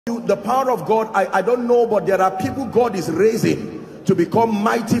The power of God, I don't know, but there are people God is raising to become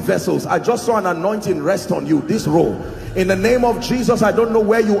mighty vessels. I just saw an anointing rest on you, this row. In the name of Jesus, I don't know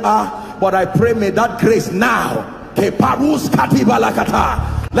where you are, but I pray may that grace now, let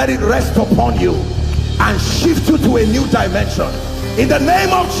it rest upon you and shift you to a new dimension. In the name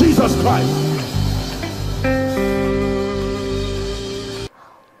of Jesus Christ.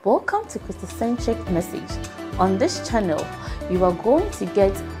 Welcome to Christocentric Message. On this channel, you are going to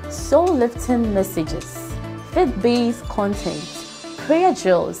get soul-lifting messages, faith-based content, prayer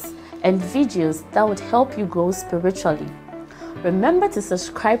drills, and videos that would help you grow spiritually. Remember to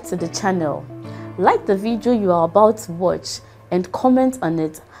subscribe to the channel, like the video you are about to watch, and comment on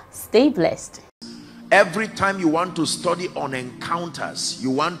it. Stay blessed. Every time you want to study on encounters,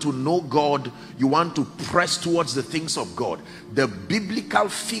 you want to know God, you want to press towards the things of God, the biblical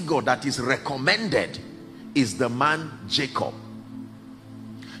figure that is recommended is the man Jacob.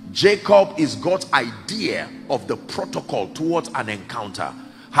 Jacob is God's idea of the protocol towards an encounter.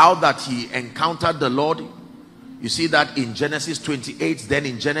 How that he encountered the Lord. You see that in Genesis 28, then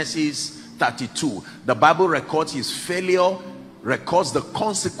in Genesis 32. The Bible records his failure, records the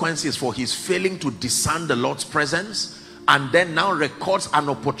consequences for his failing to discern the Lord's presence, and then now records an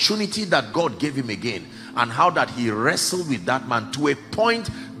opportunity that God gave him again, and how that he wrestled with that man to a point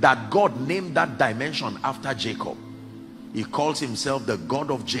that God named that dimension after Jacob. He calls himself the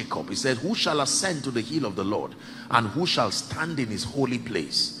God of Jacob. He said, who shall ascend to the hill of the Lord, and who shall stand in his holy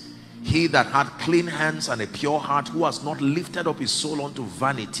place? He that had clean hands and a pure heart, who has not lifted up his soul unto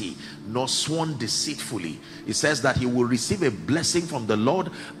vanity, nor sworn deceitfully. He says that he will receive a blessing from the Lord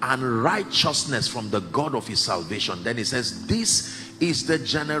and righteousness from the God of his salvation. Then he says, this is the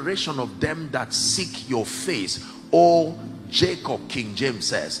generation of them that seek your face, O Jacob. King James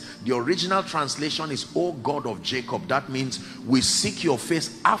says. The original translation is, O God of Jacob. That means we seek your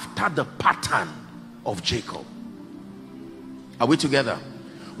face after the pattern of Jacob. Are we together?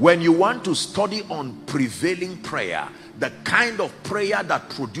 When you want to study on prevailing prayer, the kind of prayer that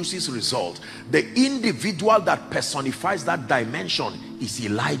produces result, the individual that personifies that dimension is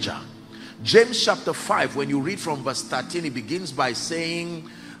Elijah. James chapter 5, when you read from verse 13, it begins by saying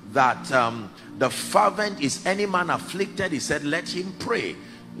that the fervent is any man afflicted. He said, let him pray.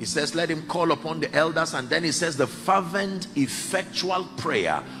 He says, let him call upon the elders. And then he says, the fervent effectual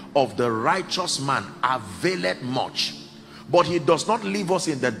prayer of the righteous man availeth much. But he does not leave us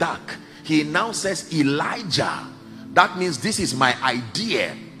in the dark. He now says Elijah. That means this is my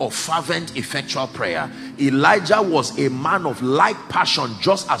idea of fervent effectual prayer. Elijah was a man of like passion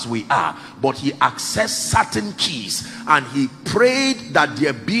just as we are, but he accessed certain keys and he prayed that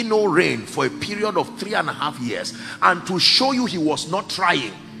there be no rain for a period of 3.5 years. And to show you he was not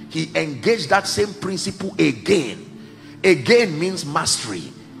trying, he engaged that same principle again. Again means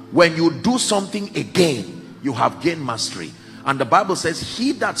mastery. When you do something again, you have gained mastery. And the Bible says,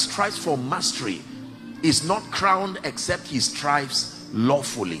 he that strives for mastery is not crowned except he strives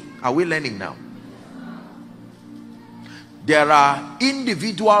lawfully. Are we learning now? There are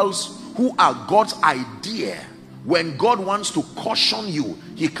individuals who are God's idea. When God wants to caution you,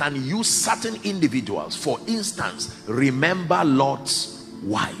 he can use certain individuals. For instance, remember Lot's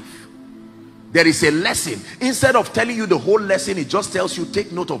wife. There is a lesson. Instead of telling you the whole lesson, it just tells you,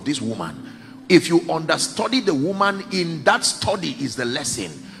 take note of this woman. If you understudy the woman, in that study is the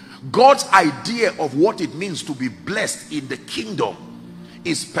lesson. God's idea of what it means to be blessed in the kingdom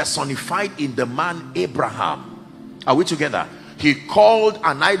is personified in the man Abraham. Are we together? He called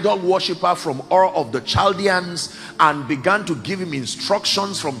an idol worshiper from Ur of the Chaldeans and began to give him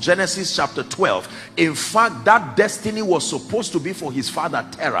instructions from Genesis chapter 12. In fact, that destiny was supposed to be for his father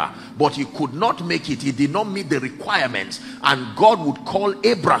Terah, but he could not make it. He did not meet the requirements, and God would call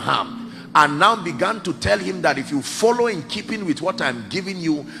Abraham and now began to tell him that if you follow in keeping with what I'm giving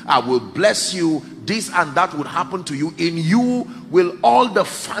you, I will bless you. This and that would happen to you. In you will all the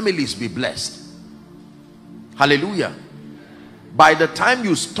families be blessed. Hallelujah. By the time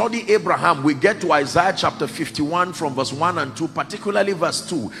you study Abraham, we get to Isaiah chapter 51 from verse 1 and 2, particularly verse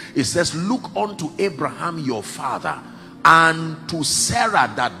 2. It says, look unto Abraham your father, and to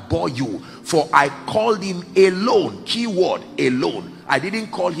Sarah that bore you, for I called him alone. Key word, alone. I didn't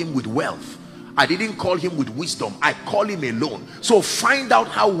call him with wealth. I didn't call him with wisdom. I call him alone. So find out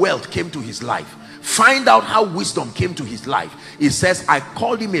how wealth came to his life. Find out how wisdom came to his life. It says, I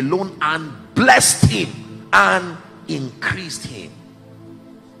called him alone and blessed him and increased him.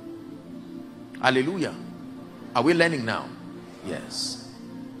 Hallelujah. Are we learning now? Yes.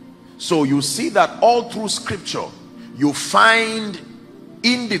 So you see that all through scripture, you find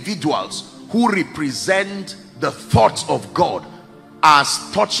individuals who represent the thoughts of God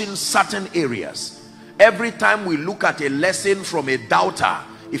as touching certain areas. Every time we look at a lesson from a doubter,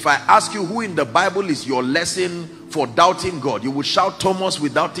 if I ask you who in the Bible is your lesson for doubting God, you will shout Thomas.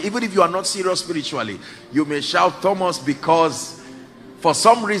 Without, even if you are not serious spiritually, you may shout Thomas, because for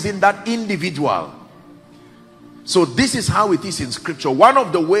some reason that individual. So this is how it is in scripture. One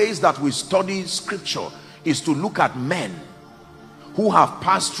of the ways that we study scripture is to look at men who have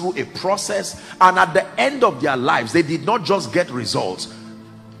passed through a process, and at the end of their lives they did not just get results,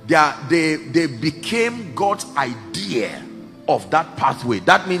 they became God's idea of that pathway.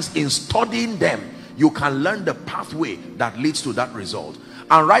 That means in studying them, you can learn the pathway that leads to that result.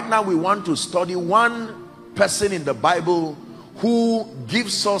 And right now we want to study one person in the Bible who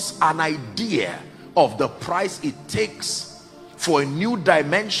gives us an idea of the price it takes for a new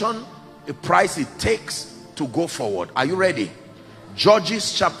dimension, a price it takes to go forward. Are you ready?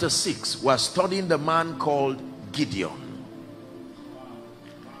 Judges chapter 6. We're studying the man called Gideon.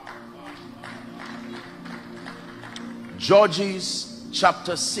 Judges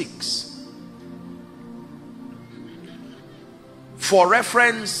chapter 6. For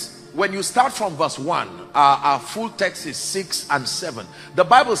reference, when you start from verse 1, our full text is 6 and 7. The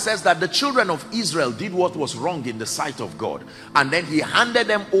Bible says that the children of Israel did what was wrong in the sight of God, and then he handed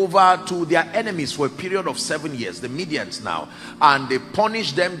them over to their enemies for a period of 7 years, the Midians now, and they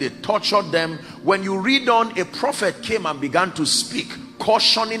punished them, they tortured them. When you read on, a prophet came and began to speak,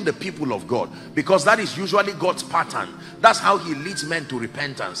 cautioning the people of God, because that is usually God's pattern. That's how he leads men to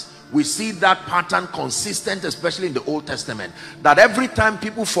repentance. We see that pattern consistent, especially in the Old Testament, that every time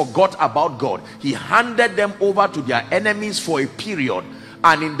people forgot about God, he handed them over to their enemies for a period,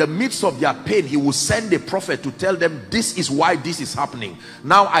 and in the midst of their pain, he will send a prophet to tell them, this is why this is happening.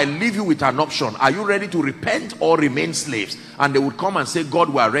 Now I leave you with an option. Are you ready to repent or remain slaves? And they would come and say, God,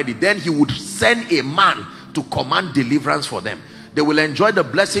 we are ready. Then he would send a man to command deliverance for them. They will enjoy the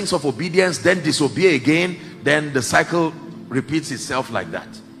blessings of obedience, then disobey again, then the cycle repeats itself like that.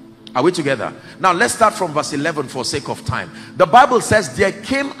 Are we together? Now let's start from verse 11 for sake of time. The Bible says, there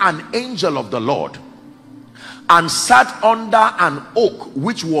came an angel of the Lord and sat under an oak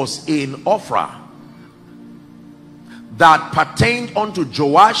which was in Ophrah, that pertained unto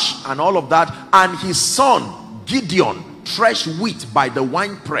Joash and all of that, and his son Gideon threshed wheat by the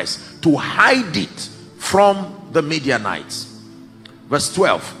winepress to hide it from the Midianites. Verse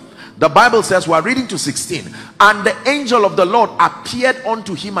 12. The Bible says, we are reading to 16. And the angel of the Lord appeared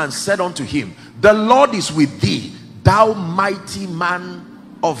unto him and said unto him, the Lord is with thee, thou mighty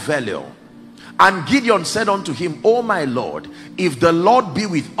man of valor. And Gideon said unto him, O my Lord, if the Lord be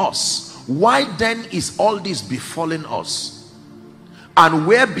with us, why then is all this befallen us? And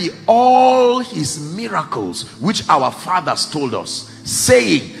where be all his miracles which our fathers told us,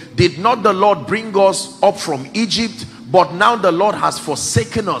 saying, did not the Lord bring us up from Egypt? But now the Lord has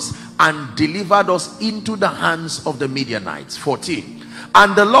forsaken us and delivered us into the hands of the Midianites. 14.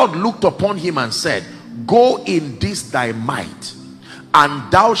 And the Lord looked upon him and said, go in this thy might,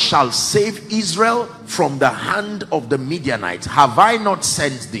 and thou shalt save Israel from the hand of the Midianites. Have I not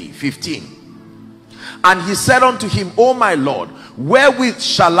sent thee? 15. And he said unto him, O my Lord, wherewith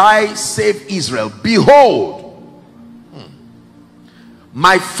shall I save Israel? Behold,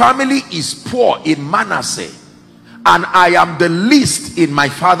 my family is poor in Manasseh, and I am the least in my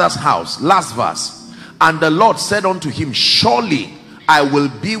father's house. Last verse. And the Lord said unto him, surely I will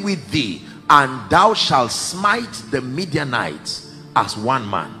be with thee, and thou shalt smite the Midianites as one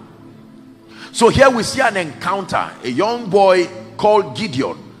man. So here we see an encounter. A young boy called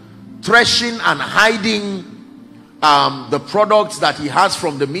Gideon threshing and hiding the products that he has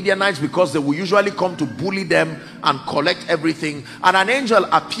from the Midianites, because they will usually come to bully them and collect everything. And an angel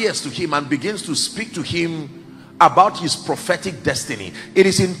appears to him and begins to speak to him about his prophetic destiny. It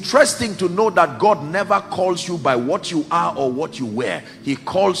is interesting to know that God never calls you by what you are or what you wear. He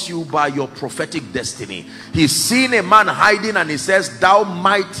calls you by your prophetic destiny. He's seen a man hiding and he says, thou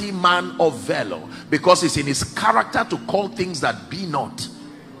mighty man of valor, because it's in his character to call things that be not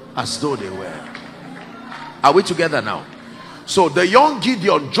as though they were. Are we together now? So the young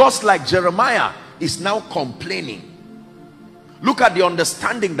Gideon, just like Jeremiah, is now complaining. Look at the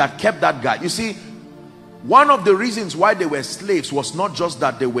understanding that kept that guy. You see, one of the reasons why they were slaves was not just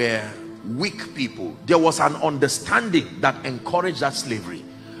that they were weak people. There was an understanding that encouraged that slavery.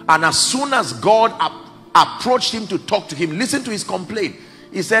 And as soon as God approached him to talk to him, listen to his complaint.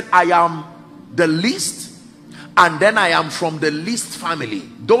 He said, I am the least, and then I am from the least family.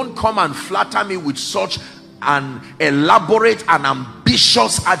 Don't come and flatter me with such an elaborate and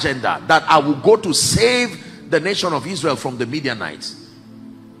ambitious agenda that I will go to save the nation of Israel from the Midianites.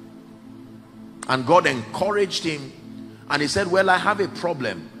 And God encouraged him And he said, well, I have a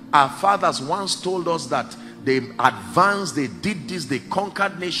problem. Our fathers once told us that they advanced, they did this, they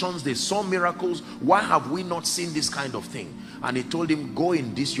conquered nations, they saw miracles. Why have we not seen this kind of thing? And he told him, go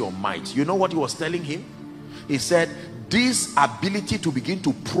in this your might. You know what he was telling him? He said, this ability to begin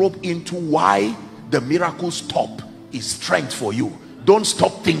to probe into why the miracles stop is strength for you. Don't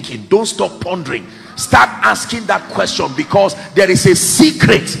stop thinking, don't stop pondering. Start asking that question, because there is a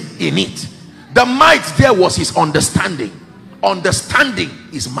secret in it. The might there was his understanding. Understanding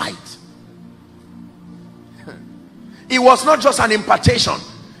is might. It was not just an impartation.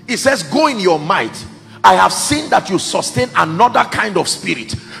 It says, go in your might. I have seen that you sustain another kind of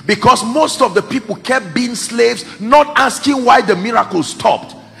spirit, because most of the people kept being slaves, not asking why the miracles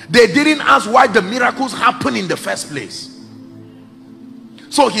stopped. They didn't ask why the miracles happened in the first place.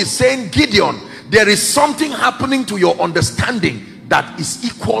 So he's saying, Gideon, there is something happening to your understanding that is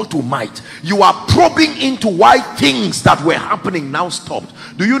equal to might. You are probing into why things that were happening now stopped.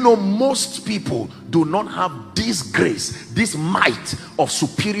 Do you know most people do not have this grace, this might of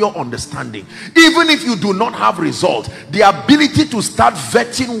superior understanding? Even if you do not have result, the ability to start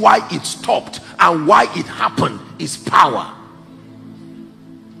vetting why it stopped and why it happened is power.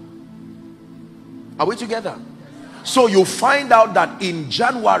 Are we together? So you find out that in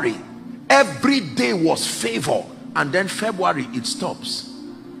January, every day was favor, and then February it stops.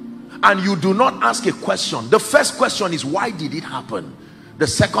 And you do not ask a question. The first question is, why did it happen? The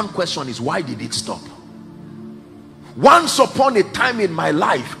second question is, why did it stop? Once upon a time in my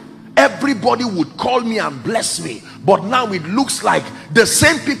life, everybody would call me and bless me, but now it looks like the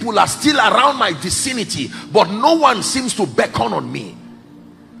same people are still around my vicinity, but no one seems to beckon on me.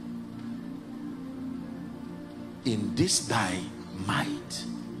 In this thy might,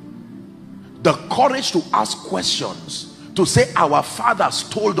 the courage to ask questions, to say our fathers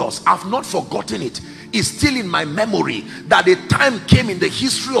told us, I've not forgotten it, is still in my memory, that a time came in the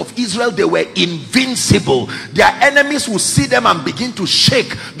history of Israel they were invincible. Their enemies would see them and begin to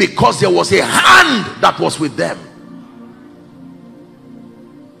shake, because there was a hand that was with them.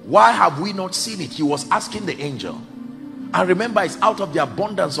 Why have we not seen it? He was asking the angel. And remember, it's out of the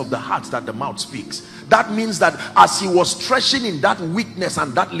abundance of the heart that the mouth speaks. That means that as he was stretching in that weakness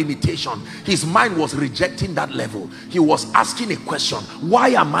and that limitation, his mind was rejecting that level. He was asking a question: why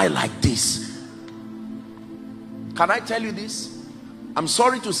am I like this? Can I tell you this? I'm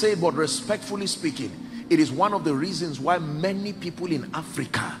sorry to say, but respectfully speaking, it is one of the reasons why many people in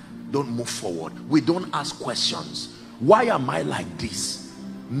Africa don't move forward. We don't ask questions. Why am I like this?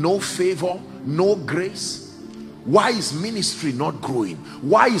 No favor, no grace. Why is ministry not growing?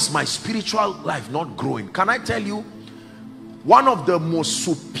 Why is my spiritual life not growing? Can I tell you, one of the most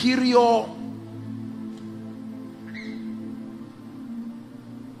superior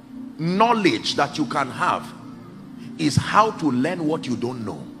knowledge that you can have is how to learn what you don't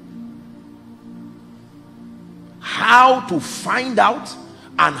know. How to find out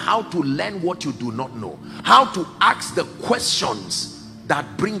and how to learn what you do not know. How to ask the questions that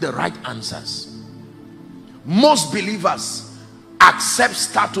bring the right answers. Most believers accept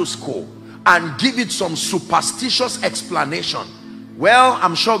status quo and give it some superstitious explanation. Well,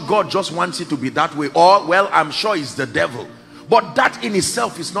 I'm sure God just wants it to be that way, or well, I'm sure it's the devil. But that in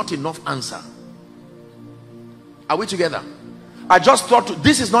itself is not enough answer. Are we together? I just thought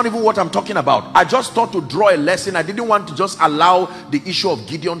this is not even what I'm talking about. I just thought to draw a lesson. I didn't want to just allow the issue of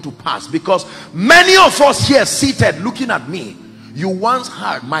Gideon to pass, because many of us here seated looking at me, you once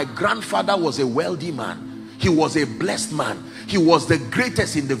heard my grandfather was a wealthy man. He was a blessed man. He was the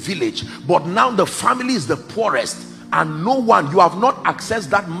greatest in the village. But now the family is the poorest, and no one, you have not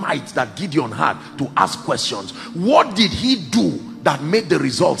accessed that might that Gideon had to ask questions. What did he do that made the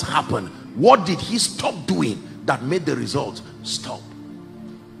results happen? What did he stop doing that made the results stop?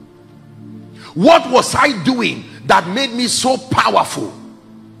 What was I doing that made me so powerful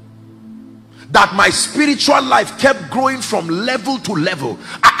that my spiritual life kept growing from level to level?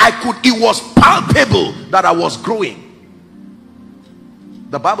 It was palpable that I was growing.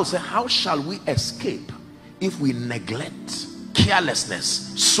 The Bible says, how shall we escape if we neglect carelessness?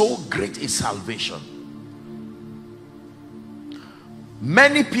 So great is salvation.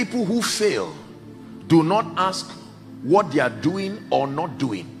 Many people who fail do not ask what they are doing or not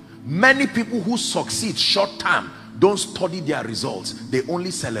doing. Many people who succeed short term don't study their results. They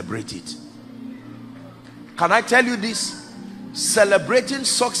only celebrate it. Can I tell you this? Celebrating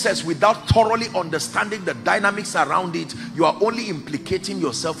success without thoroughly understanding the dynamics around it, you are only implicating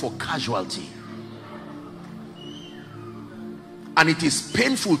yourself for casualty. And it is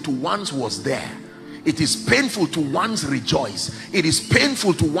painful to one's was there. It is painful to one's rejoice. It is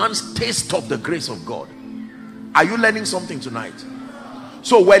painful to one's taste of the grace of God. Are you learning something tonight?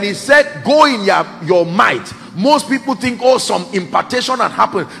 So when he said go in your might, most people think, oh, some impartation had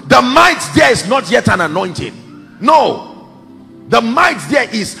happened. The might there is not yet an anointing. No, the might there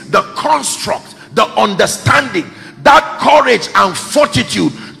is the construct, the understanding, that courage and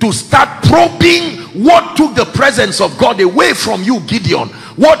fortitude to start probing what took the presence of God away from you, Gideon.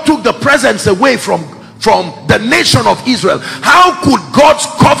 What took the presence away from the nation of Israel? How could God's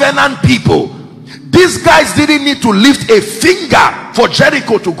covenant people, these guys didn't need to lift a finger for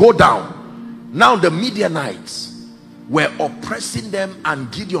Jericho to go down. Now the Midianites were oppressing them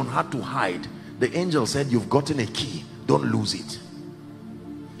and Gideon had to hide. The angel said, you've gotten a key, don't lose it.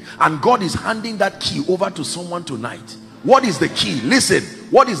 And God is handing that key over to someone tonight. What is the key? Listen,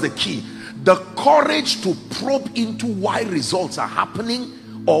 what is the key? The courage to probe into why results are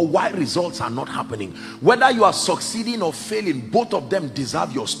happening or why results are not happening. Whether you are succeeding or failing, both of them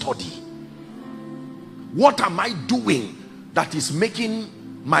deserve your study. What am I doing that is making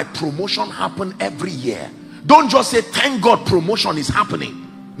my promotion happen every year? Don't just say, thank God promotion is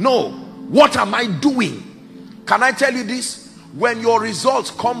happening. No, what am I doing? Can I tell you this? When your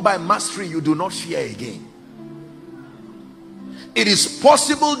results come by mastery, you do not fear again. It is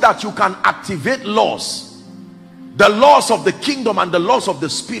possible that you can activate laws, the laws of the kingdom and the laws of the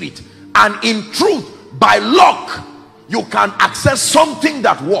spirit, and in truth, by luck, you can access something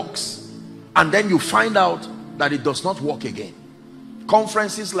that works, and then you find out that it does not work again.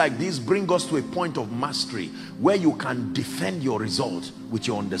 Conferences like this bring us to a point of mastery where you can defend your result with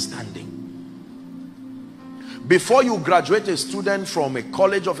your understanding. Before you graduate a student from a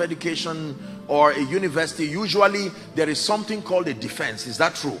college of education or a university, usually there is something called a defense. Is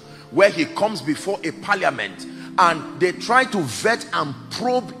that true? Where he comes before a parliament and they try to vet and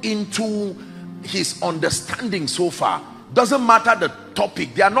probe into his understanding so far. Doesn't matter the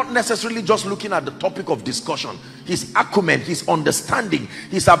topic. They are not necessarily just looking at the topic of discussion. His acumen, his understanding,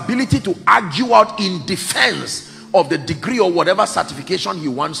 his ability to argue out in defense of the degree or whatever certification he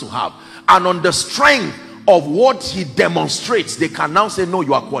wants to have. And on the strength of what he demonstrates, they can now say, no,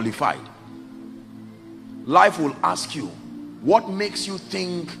 you are qualified. Life will ask you, what makes you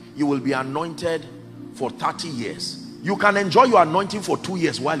think you will be anointed for 30 years? You can enjoy your anointing for 2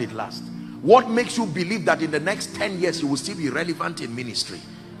 years while it lasts. What makes you believe that in the next 10 years you will still be relevant in ministry?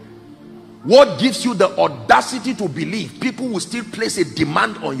 What gives you the audacity to believe people will still place a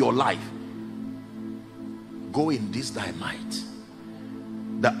demand on your life? Go in this thy might.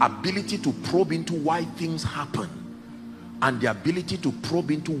 The ability to probe into why things happen and the ability to probe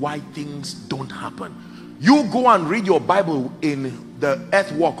into why things don't happen. You go and read your Bible in the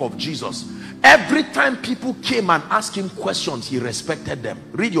earthwork of Jesus. Every time people came and asked him questions, he respected them.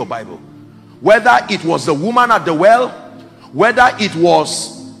 Read your Bible. Whether it was the woman at the well, whether it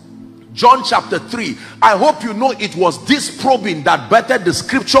was John chapter 3, I hope you know it was this probing that bettered the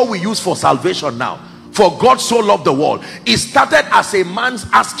scripture we use for salvation now. For God so loved the world. It started as a man's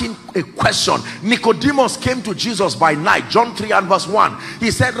asking a question. Nicodemus came to Jesus by night, John 3 and verse 1.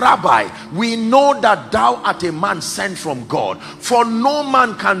 He said, Rabbi, we know that thou art a man sent from God, for no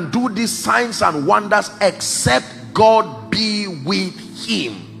man can do these signs and wonders except God be with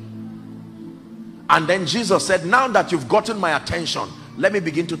him. And then Jesus said, now that you've gotten my attention, let me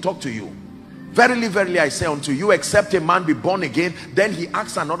begin to talk to you. Verily, verily, I say unto you, except a man be born again. Then he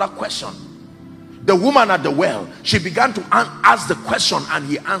asked another question. The woman at the well, she began to ask the question and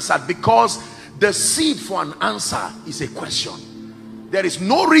he answered, because the seed for an answer is a question. There is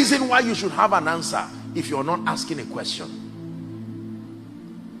no reason why you should have an answer if you're not asking a question.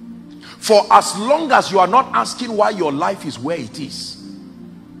 For as long as you are not asking why your life is where it is,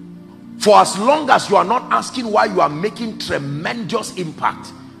 for as long as you are not asking why you are making tremendous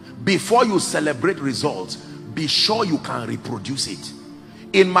impact, before you celebrate results, be sure you can reproduce it.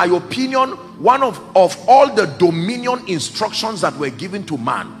 In my opinion, one of all the dominion instructions that were given to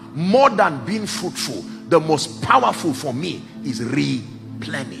man, more than being fruitful, the most powerful for me is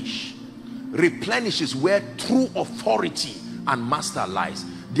replenish. Replenish is where true authority and master lies.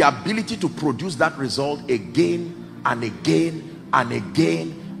 The ability to produce that result again and again and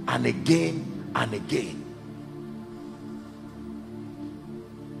again and again and again.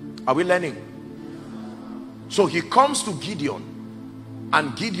 Are we learning? So he comes to Gideon,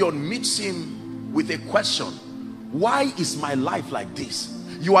 and Gideon meets him with a question. Why is my life like this?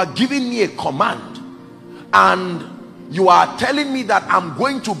 You are giving me a command and you are telling me that I'm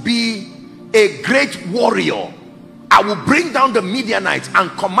going to be a great warrior. I will bring down the Midianites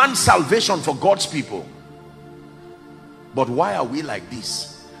and command salvation for God's people. But why are we like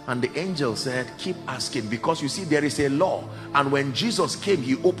this? And the angel said, keep asking, because you see there is a law, and when Jesus came,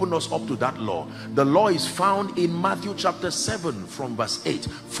 he opened us up to that law. The law is found in Matthew chapter 7 from verse 8.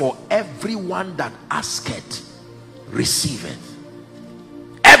 For everyone that asketh receiveth.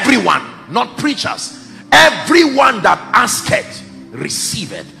 Everyone, not preachers. Everyone that asketh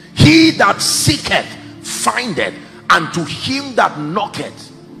receiveth. He that seeketh findeth, and to him that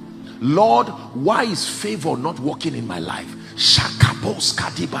knocketh. Lord, why is favor not working in my life?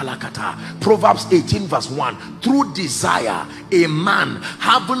 Proverbs 18 verse 1. Through desire a man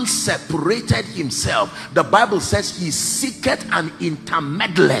having separated himself, the Bible says, he seeketh and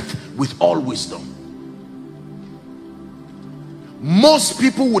intermeddleth with all wisdom. Most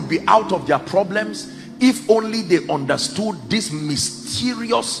people would be out of their problems if only they understood this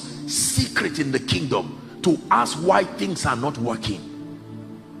mysterious secret in the kingdom, to ask why things are not working.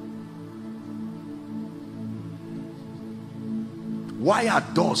 Why are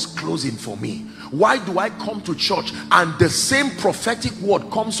doors closing for me? Why do I come to church and the same prophetic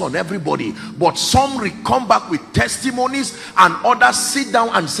word comes on everybody, but some come back with testimonies and others sit down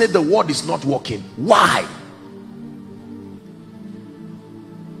and say the word is not working? Why?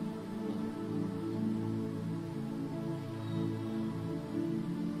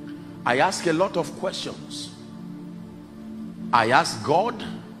 I ask a lot of questions. I ask God,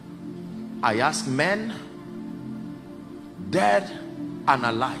 I ask men, dead and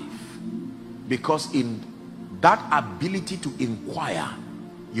alive, because in that ability to inquire,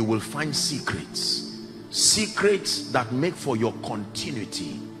 you will find secrets that make for your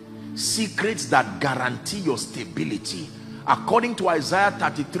continuity, secrets that guarantee your stability. According to Isaiah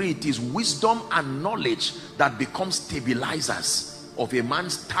 33, it is wisdom and knowledge that become stabilizers of a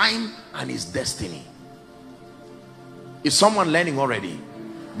man's time and his destiny. Is someone learning already?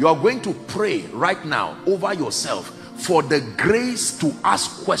 You are going to pray right now over yourself for the grace to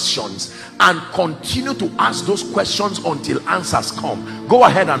ask questions, and continue to ask those questions until answers come. Go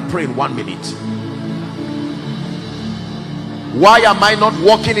ahead and pray in 1 minute. Why am I not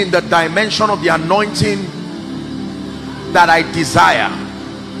walking in the dimension of the anointing that I desire?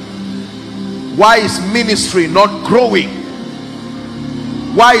 Why is ministry not growing?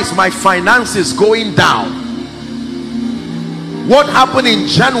 Why is my finances going down? What happened in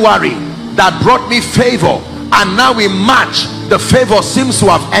January that brought me favor, and now in March the favor seems to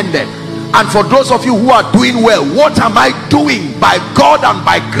have ended? And for those of you who are doing well, what am I doing by God and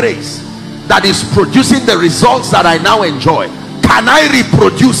by grace that is producing the results that I now enjoy? Can I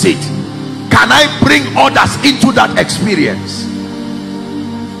reproduce it? Can I bring others into that experience?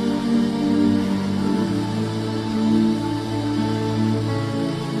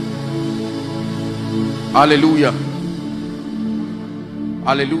 Hallelujah.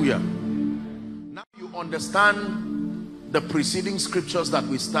 Hallelujah. Now you understand the preceding scriptures that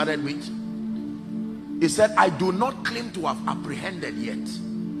we started with. He said, I do not claim to have apprehended yet.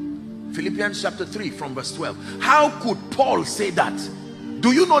 Philippians chapter 3 from verse 12. How could Paul say that?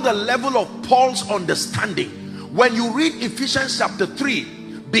 Do you know the level of Paul's understanding? When you read Ephesians chapter 3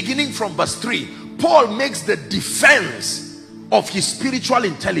 beginning from verse 3, Paul makes the defense of his spiritual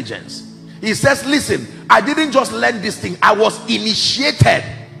intelligence. He says, listen, I didn't just learn this thing, I was initiated.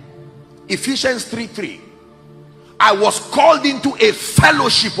 Ephesians 3:3. I was called into a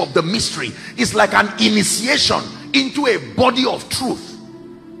fellowship of the mystery. It's like an initiation into a body of truth.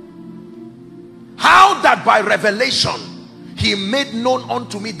 How that by revelation he made known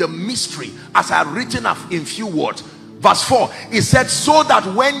unto me the mystery, as I have written in few words. Verse 4, he said, so that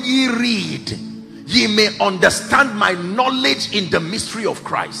when ye read, ye may understand my knowledge in the mystery of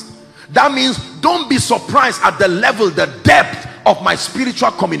Christ. That means don't be surprised at the level, the depth of my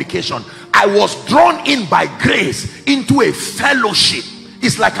spiritual communication. I was drawn in by grace into a fellowship.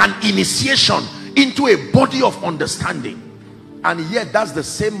 It's like an initiation into a body of understanding. And yet that's the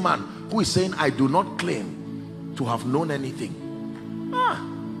same man who is saying, I do not claim to have known anything.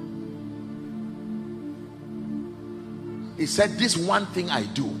 He said, this one thing I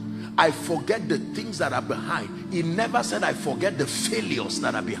do, I forget the things that are behind. He never said I forget the failures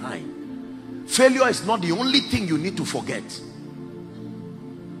that are behind. Failure is not the only thing you need to forget.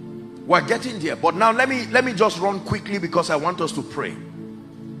 We're getting there, but now let me just run quickly because I want us to pray.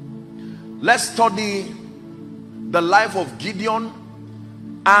 Let's study the life of Gideon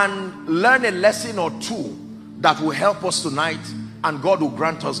and learn a lesson or two that will help us tonight, and God will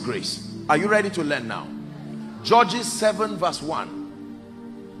grant us grace. Are you ready to learn now? Judges 7 verse 1.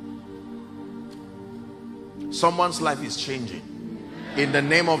 Someone's life is changing in the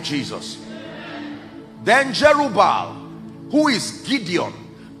name of Jesus. Then Jerubbaal, who is Gideon,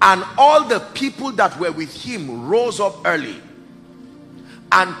 and all the people that were with him rose up early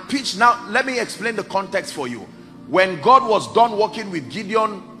and pitched. Now let me explain the context for you. When God was done working with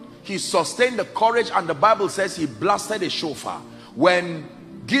Gideon, he sustained the courage, and the Bible says he blasted a shofar. When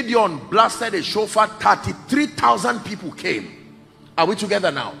Gideon blasted a shofar, 33,000 people came. Are we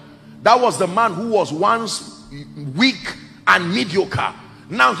together now? That was the man who was once weak and mediocre.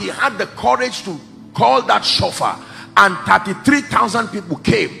 Now he had the courage to call that shofar, and 33,000 people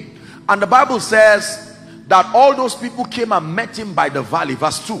came. And the Bible says that all those people came and met him by the valley.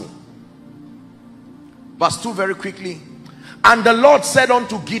 Verse 2. Verse 2 very quickly. And the Lord said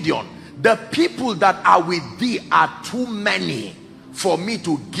unto Gideon, the people that are with thee are too many for me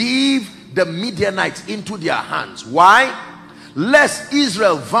to give the Midianites into their hands. Why? Lest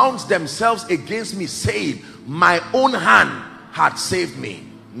Israel vaunt themselves against me, saying, my own hand had saved me.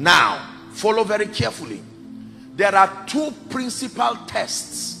 Now, follow very carefully. There are two principal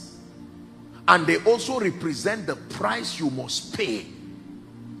tests, and they also represent the price you must pay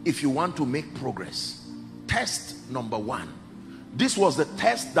if you want to make progress. Test number one. This was the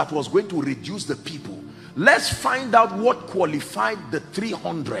test that was going to reduce the people. Let's find out what qualified the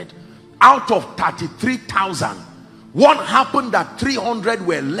 300 out of 33,000. What happened that 300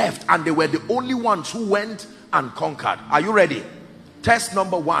 were left and they were the only ones who went and conquered? Are you ready? Test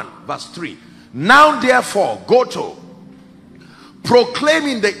number 1, verse 3. Now therefore go to, proclaim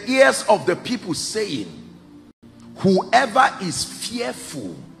in the ears of the people, saying, whoever is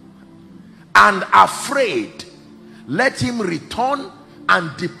fearful and afraid, let him return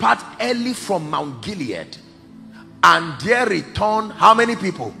and depart early from Mount Gilead. And there return how many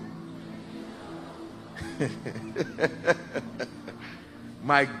people?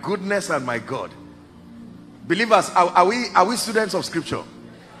 My goodness and my God. Believers, are we students of scripture?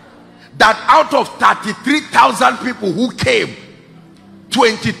 That out of 33,000 people who came,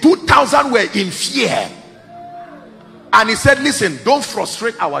 22,000 were in fear. And he said, listen, don't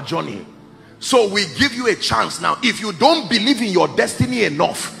frustrate our journey. So we give you a chance now. If you don't believe in your destiny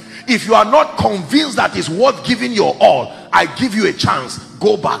enough, if you are not convinced that it's worth giving your all, I give you a chance.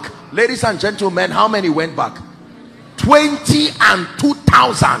 Go back. Ladies and gentlemen, how many went back?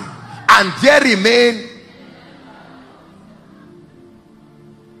 22,000. And there remain.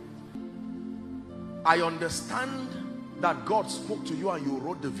 I understand that God spoke to you and you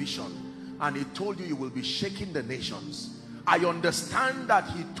wrote the vision, and he told you you will be shaking the nations. I understand that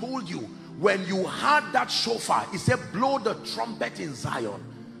he told you when you heard that shofar, he said, blow the trumpet in Zion.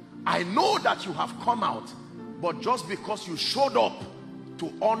 I know that you have come out, but just because you showed up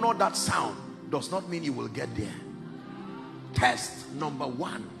to honor that sound does not mean you will get there. Test number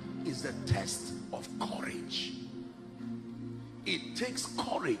 1 is the test of courage. It takes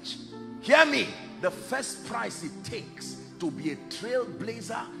courage. Hear me. The first price it takes to be a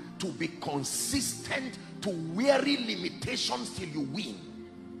trailblazer, to be consistent, to weary limitations till you win,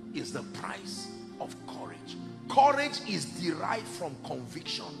 is the price of courage. Courage is derived from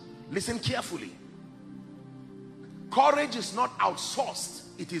conviction. Listen carefully. Courage is not outsourced,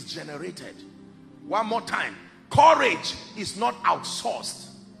 it is generated. One more time. Courage is not outsourced,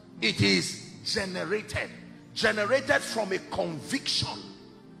 it is generated. Generated from a conviction.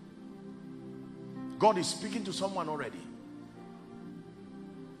 God is speaking to someone already.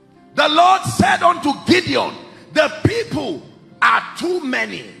 The Lord said unto Gideon, the people are too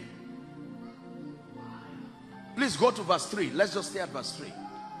many. Please go to verse 3. Let's just stay at verse 3.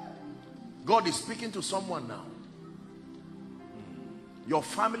 God is speaking to someone now. Your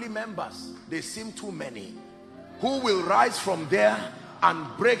family members, they seem too many. Who will rise from there and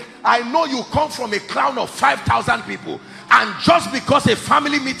break? I know you come from a crowd of 5,000 people, and just because a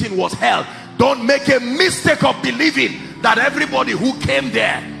family meeting was held, don't make a mistake of believing that everybody who came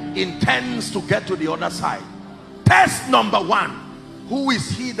there intends to get to the other side. Test number 1. Who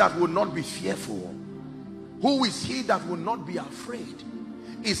is he that will not be fearful? Who is he that will not be afraid?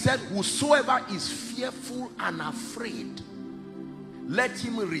 He said, whosoever is fearful and afraid, let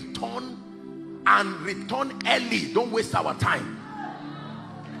him return, and return early. Don't waste our time.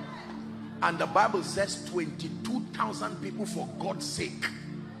 And the Bible says 22,000 people, for God's sake.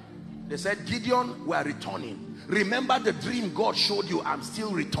 They said, Gideon, we are returning. Remember the dream God showed you? I'm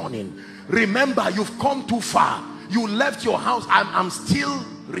still returning. Remember, you've come too far. You left your house. I'm still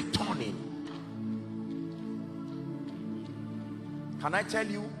returning. Can I tell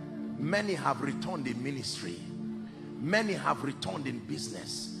you, many have returned in ministry. Many have returned in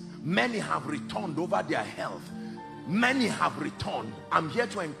business. Many have returned over their health. Many have returned. I'm here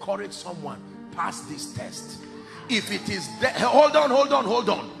to encourage someone. Pass this test. If it is there, hold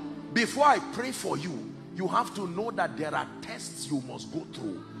on. Before I pray for you, you have to know that there are tests you must go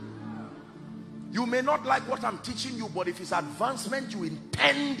through. You may not like what I'm teaching you, but if it's advancement you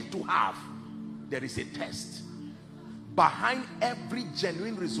intend to have, there is a test. Behind every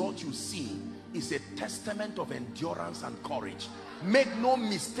genuine result you see is a testament of endurance and courage. Make no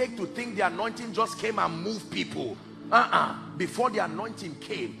mistake to think the anointing just came and moved people. Before the anointing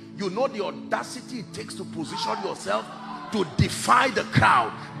came, you know the audacity it takes to position yourself to defy the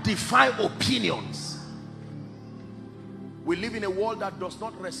crowd, defy opinions. We live in a world that does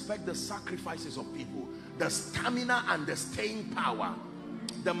not respect the sacrifices of people, the stamina and the staying power.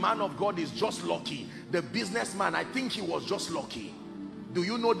 The man of God is just lucky. The businessman, I think he was just lucky. Do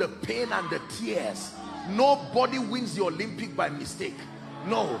you know the pain and the tears? Nobody wins the Olympic by mistake.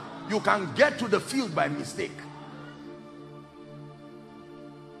 No, you can get to the field by mistake.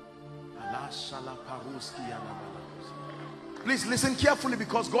 Please listen carefully,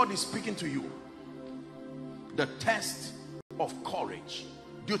 because God is speaking to you. The test of courage.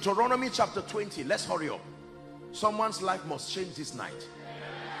 Deuteronomy chapter 20. Let's hurry up. Someone's life must change this night.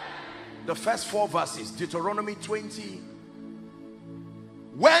 The first 4 verses. Deuteronomy 20.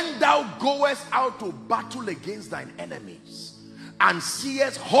 When thou goest out to battle against thine enemies, and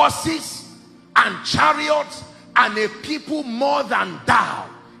seest horses and chariots and a people more than thou,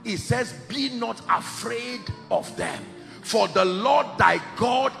 it says, be not afraid of them, for the Lord thy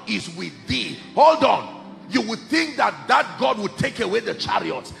God is with thee. Hold on. You would think that that God would take away the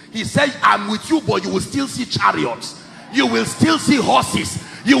chariots. He said, I'm with you, but you will still see chariots. You will still see horses.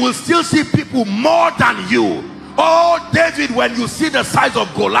 You will still see people more than you. Oh, David, when you see the size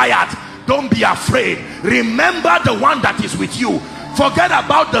of Goliath, don't be afraid. Remember the one that is with you. Forget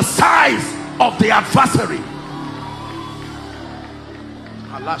about the size of the adversary.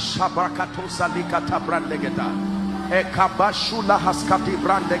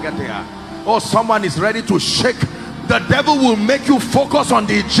 Oh, someone is ready to shake. The devil will make you focus on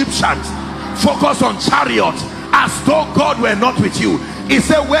the Egyptians, focus on chariots, as though God were not with you. He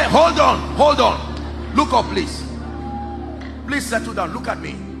said, wait, hold on, look up, please. Please settle down, look at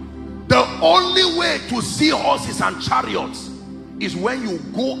me. The only way to see horses and chariots is when you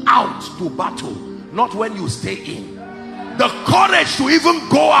go out to battle, not when you stay in. The courage to even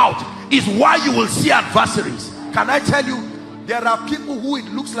go out is why you will see adversaries. Can I tell you, there are people who it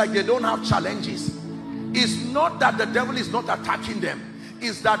looks like they don't have challenges. It's not that the devil is not attacking them.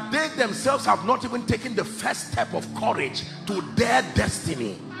 It's that they themselves have not even taken the first step of courage to their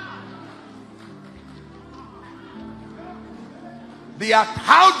destiny.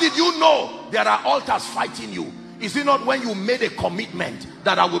 How did you know there are altars fighting you? Is it not when you made a commitment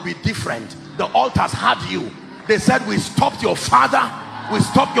that I will be different? The altars had you. They said, we stopped your father, we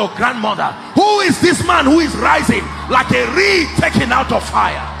stopped your grandmother. Who is this man who is rising like a reed taken out of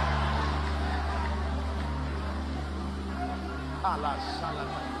fire?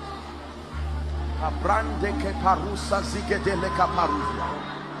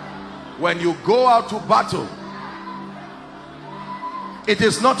 When you go out to battle, it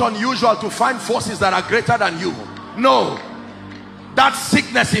is not unusual to find forces that are greater than you. No, that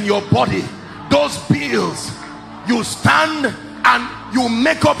sickness in your body, those bills, you stand and you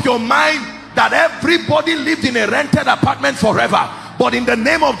make up your mind that everybody lived in a rented apartment forever, but in the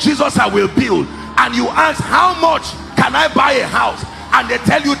name of Jesus I will build. And you ask, how much can I buy a house? And they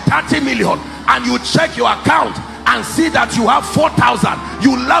tell you 30 million, and you check your account and see that you have 4,000.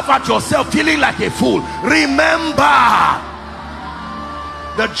 You laugh at yourself, feeling like a fool. Remember,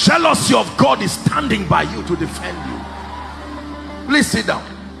 the jealousy of God is standing by you to defend you. Please sit down.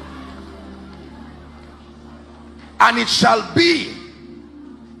 And it shall be,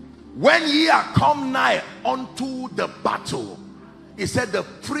 when ye are come nigh unto the battle, he said, the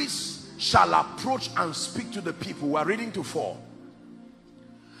priest shall approach and speak to the people. We are reading to 4.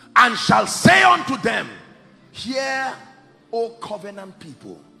 And shall say unto them, hear, O covenant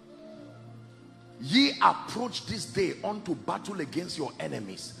people, ye approach this day unto battle against your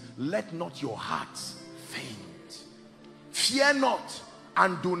enemies. Let not your hearts faint. Fear not,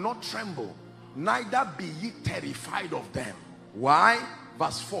 and do not tremble, neither be ye terrified of them. Why?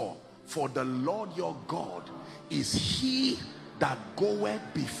 Verse 4. For the Lord your God is he that goeth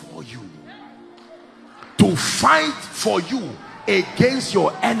before you to fight for you against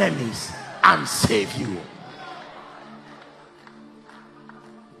your enemies and save you.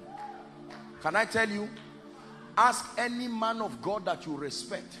 Can I tell you, ask any man of God that you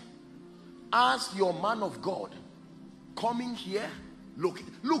respect, ask your man of God coming here, look,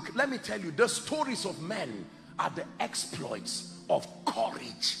 let me tell you, the stories of men are the exploits of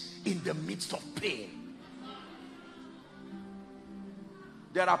courage in the midst of pain.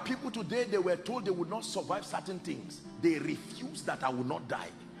 There are people today, they were told they would not survive certain things. They refused that I will not die.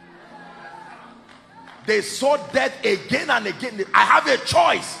 They saw death again and again. I have a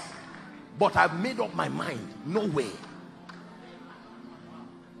choice, but I've made up my mind. No way.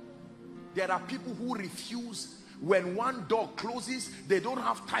 There are people who refuse. When one door closes, they don't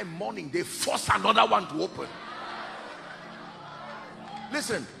have time mourning. They force another one to open.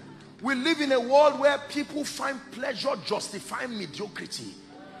 Listen, we live in a world where people find pleasure justifying mediocrity.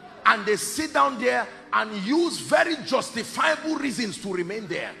 And they sit down there and use very justifiable reasons to remain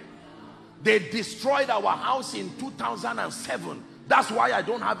there. They destroyed our house in 2007. That's why I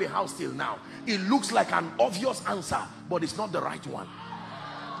don't have a house till now. It looks like an obvious answer, but it's not the right one.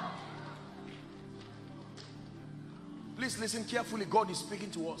 Please listen carefully. God is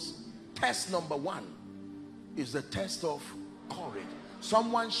speaking to us. Test number one is the test of courage.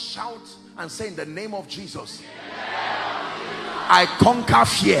 Someone shout and say, in the name of Jesus, I conquer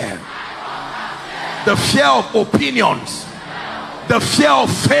fear. The fear of opinions, the fear of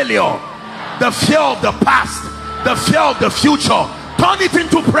failure, the fear of the past, the fear of the future. Turn it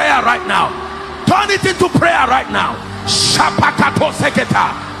into prayer right now. Turn it into prayer right now.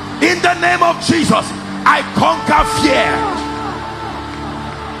 In the name of Jesus, I conquer fear.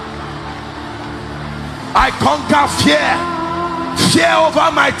 I conquer fear. Fear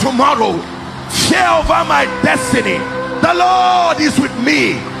over my tomorrow. Fear over my destiny. The Lord is with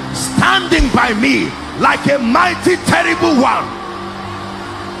me, standing by me like a mighty, terrible one.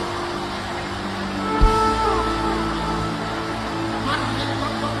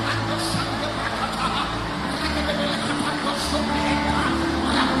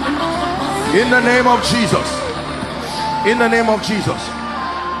 In the name of Jesus. In the name of Jesus.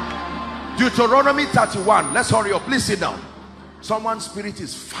 Deuteronomy 31. Let's hurry up. Please sit down. Someone's spirit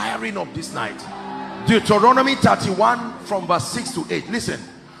is firing up this night. Deuteronomy 31 from verse 6 to 8. Listen,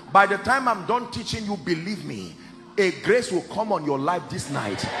 by the time I'm done teaching you, believe me, a grace will come on your life this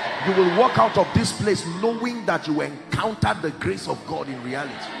night. You will walk out of this place knowing that you encountered the grace of God in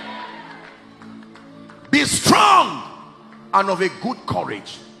reality. Be strong and of a good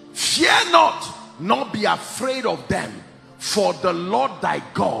courage. Fear not, nor be afraid of them. For the Lord thy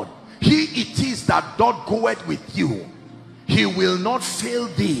God, he it is that doth goeth with you. He will not fail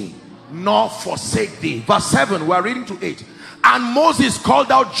thee, nor forsake thee. Verse 7, we are reading to 8. And Moses called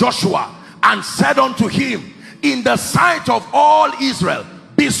out Joshua and said unto him, in the sight of all Israel,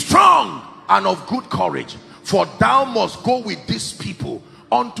 be strong and of good courage, for thou must go with this people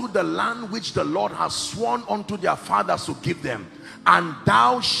unto the land which the Lord has sworn unto their fathers to give them, and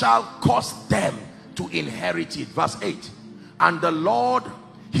thou shalt cause them to inherit it. Verse 8. And the Lord,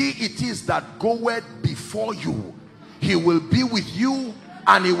 he it is that goeth before you. He will be with you,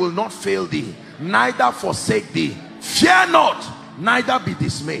 and he will not fail thee, neither forsake thee. Fear not, neither be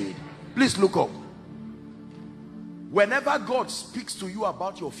dismayed. Please look up. Whenever God speaks to you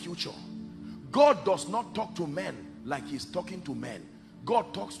about your future, God does not talk to men like he's talking to men.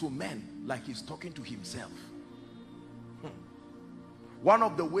 God talks to men like he's talking to himself. One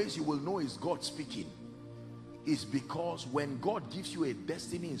of the ways you will know is God speaking is because when God gives you a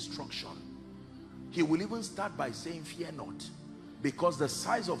destiny instruction, he will even start by saying, fear not. Because the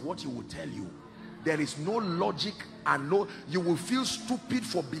size of what he will tell you, there is no logic, and you will feel stupid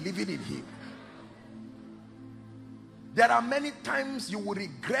for believing in him. There are many times you will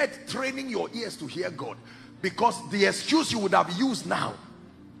regret training your ears to hear God, because the excuse you would have used now,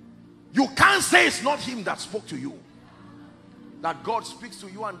 you can't say it's not him that spoke to you. That God speaks to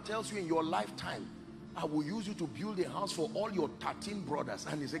you and tells you in your lifetime, I will use you to build a house for all your 13 brothers.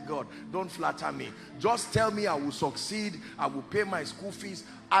 And you say, God, don't flatter me. Just tell me I will succeed. I will pay my school fees.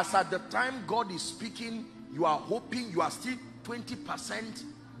 As at the time God is speaking, you are hoping, you are still 20%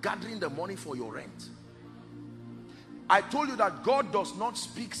 gathering the money for your rent. I told you that God does not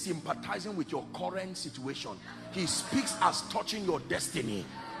speak sympathizing with your current situation. He speaks as touching your destiny.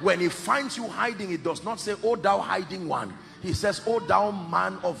 When he finds you hiding, it does not say, oh thou hiding one. He says, oh thou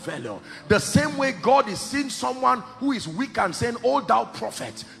man of valor. The same way God is seeing someone who is weak and saying, oh thou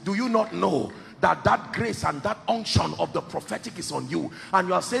prophet, do you not know that that grace and that unction of the prophetic is on you? And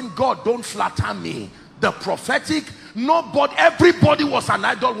you are saying, God, don't flatter me. The prophetic, nobody, everybody was an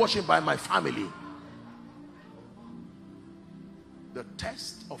idol worship by my family. The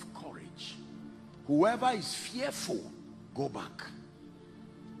test of courage. Whoever is fearful, go back.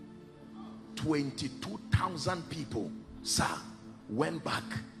 22,000 people, sir, went back.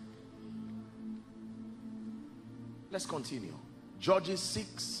 Let's continue. Judges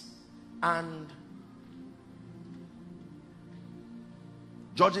 6 and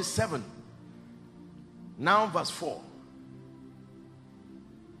Judges 7. Now verse 4.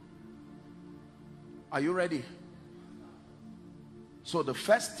 Are you ready? So the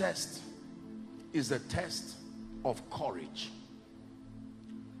first test is the test of courage.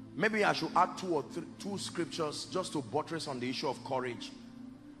 Maybe I should add two scriptures just to buttress on the issue of courage.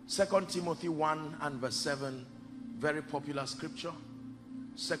 2 Timothy 1 and verse 7, very popular scripture.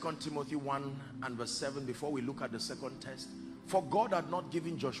 2 Timothy 1 and verse 7, before we look at the second test. For God had not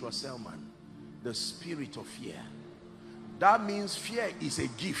given Joshua Selman the spirit of fear. That means fear is a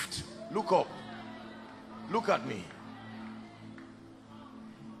gift. Look up. Look at me.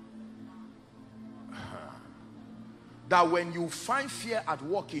 That when you find fear at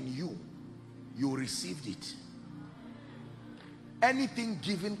work in you, you received it. Anything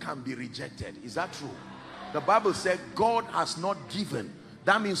given can be rejected. Is that true? The Bible said God has not given.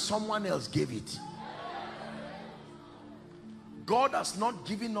 That means someone else gave it. God has not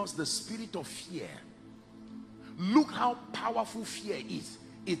given us the spirit of fear. Look how powerful fear is.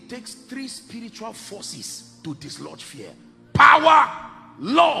 It takes 3 spiritual forces to dislodge fear: power,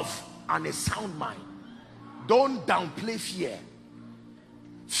 love, and a sound mind. Don't downplay fear.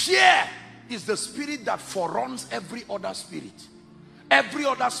 Fear is the spirit that foreruns every other spirit. Every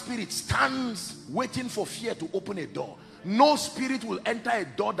other spirit stands waiting for fear to open a door. No spirit will enter a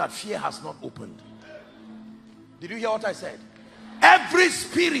door that fear has not opened. Did you hear what I said? Every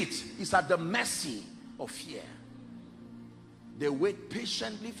spirit is at the mercy of fear. They wait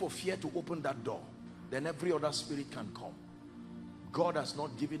patiently for fear to open that door. Then every other spirit can come. God has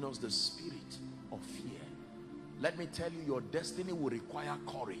not given us the spirit of fear. Let me tell you, your destiny will require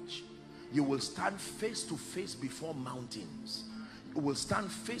courage. You will stand face to face before mountains. You will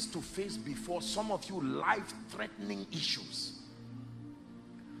stand face to face before, some of you, life-threatening issues.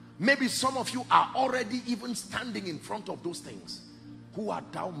 Maybe some of you are already even standing in front of those things. Who are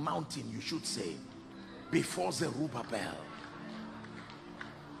thou mountain, you should say, before Zerubbabel.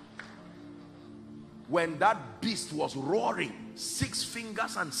 When that beast was roaring, 6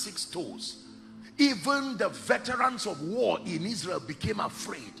 fingers and 6 toes, even the veterans of war in Israel became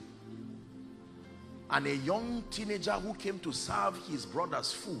afraid. And a young teenager who came to serve his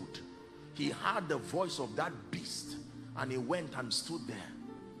brother's food, he heard the voice of that beast, and he went and stood there.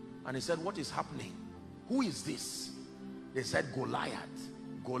 And he said, what is happening? Who is this? They said, Goliath.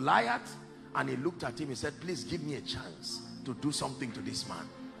 Goliath. And he looked at him. He said, please give me a chance to do something to this man.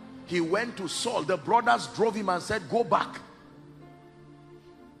 He went to Saul. The brothers drove him and said, go back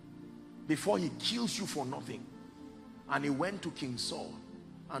before he kills you for nothing. And he went to King Saul.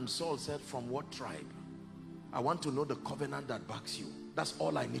 And Saul said, from what tribe? I want to know the covenant that backs you. That's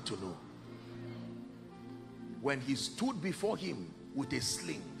all I need to know. When he stood before him with a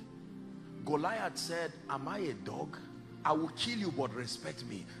sling, Goliath said, am I a dog? I will kill you, but respect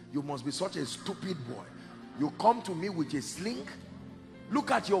me. You must be such a stupid boy. You come to me with a sling? Look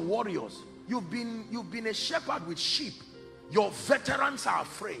at your warriors. You've been a shepherd with sheep. Your veterans are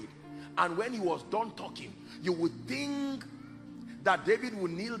afraid. And when he was done talking, you would think that David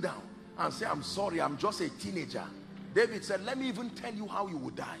would kneel down and say, I'm sorry, I'm just a teenager. David said, let me even tell you how you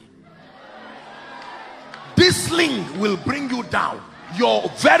will die. This sling will bring you down. Your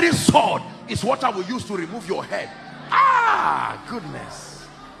very sword is what I will use to remove your head. Ah, goodness.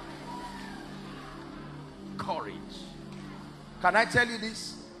 Courage. Can I tell you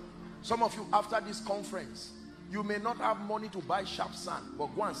this? Some of you, after this conference, you may not have money to buy sharp sand,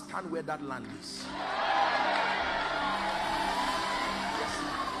 but go and stand where that land is.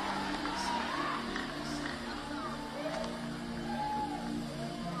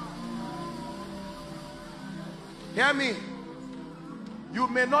 Hear me. You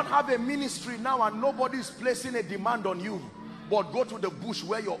may not have a ministry now and nobody is placing a demand on you, but go to the bush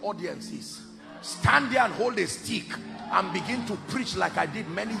where your audience is. Stand there and hold a stick and begin to preach like I did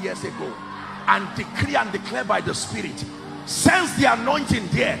many years ago, and decree and declare by the Spirit. Sense the anointing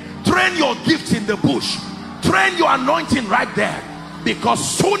there. Train your gifts in the bush. Train your anointing right there,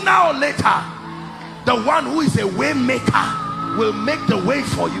 because sooner or later the one who is a way maker will make the way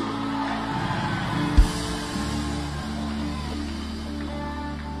for you.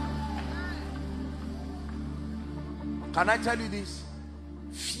 Can I tell you this?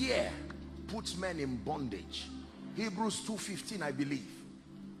 Fear puts men in bondage. Hebrews 2:15, I believe.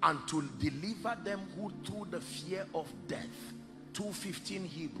 And to deliver them who through the fear of death, 2:15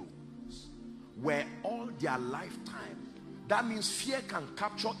 Hebrews, were all their lifetime. That means fear can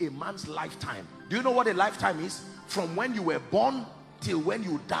capture a man's lifetime. Do you know what a lifetime is? From when you were born till when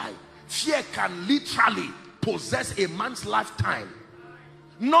you die. Fear can literally possess a man's lifetime.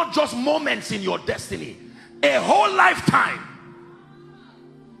 Not just moments in your destiny. A whole lifetime.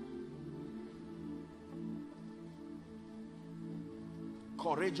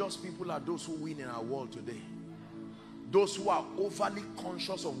 Courageous people are those who win in our world today. Those who are overly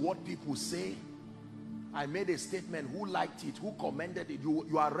conscious of what people say I made a statement, who liked it, who commended it,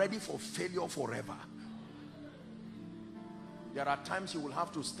 you are ready for failure forever. There are times you will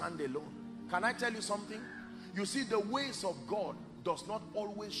have to stand alone. Can I tell you something? You see, the ways of God does not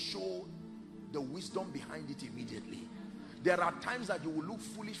always show the wisdom behind it immediately. There are times that you will look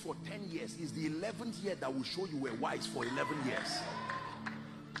foolish for 10 years. It's the 11th year that will show you were wise for 11 years.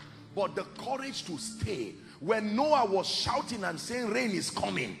 But the courage to stay. When Noah was shouting and saying, rain is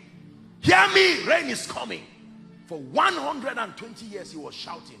coming. Hear me, rain is coming. For 120 years he was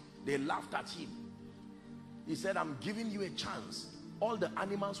shouting. They laughed at him. He said, I'm giving you a chance. All the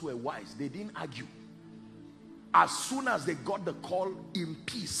animals were wise. They didn't argue. As soon as they got the call in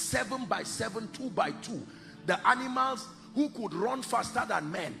peace, 7 by 7, 2 by 2, the animals who could run faster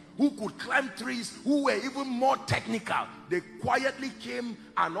than men, who could climb trees, who were even more technical, they quietly came,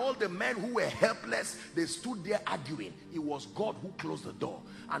 and all the men who were helpless, they stood there arguing. It was God who closed the door.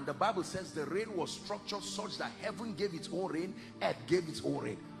 And the Bible says the rain was structured such that heaven gave its own rain, earth gave its own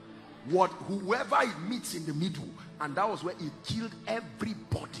rain. Whoever it meets in the middle, and that was where it killed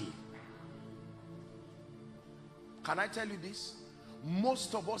everybody. Can I tell you this?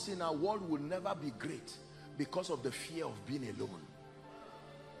 Most of us in our world will never be great because of the fear of being alone.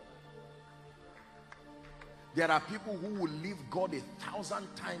 There are people who will leave God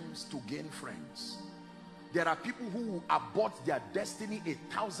 1,000 times to gain friends. There are people who will abort their destiny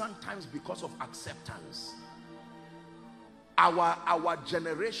 1,000 times because of acceptance. Our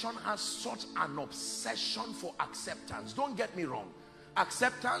generation has such an obsession for acceptance. Don't get me wrong.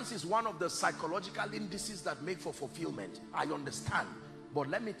 Acceptance is one of the psychological indices that make for fulfillment. I understand. But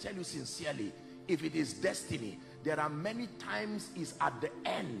let me tell you sincerely, if it is destiny, there are many times it's at the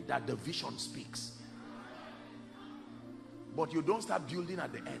end that the vision speaks. But you don't start building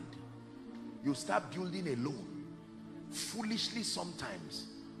at the end. You start building alone, foolishly sometimes.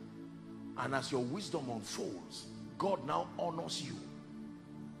 And as your wisdom unfolds, God now honors you.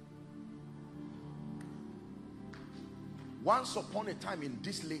 Once upon a time in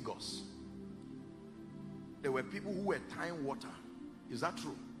this Lagos, there were people who were tying water. Is that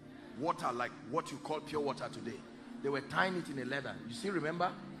true? Water, like what you call pure water today. They were tying it in a leather. You still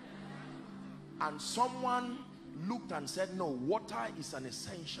remember? And someone looked and said, no, water is an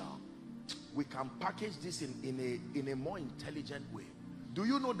essential. We can package this in a more intelligent way. Do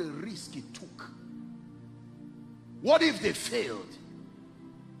you know the risk it took? What if they failed?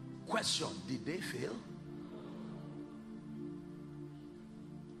 Question, did they fail?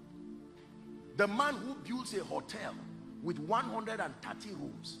 The man who builds a hotel with 130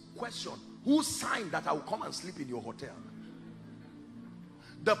 rooms. Question, who signed that I will come and sleep in your hotel?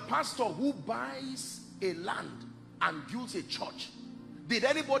 The pastor who buys a land and builds a church. Did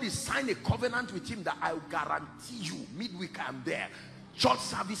anybody sign a covenant with him that I will guarantee you midweek I am there, church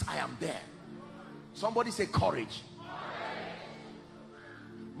service I am there? Somebody say courage.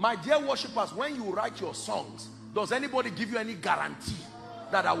 My dear worshippers, when you write your songs, does anybody give you any guarantee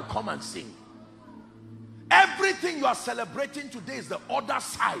that I will come and sing? Everything you are celebrating today is the other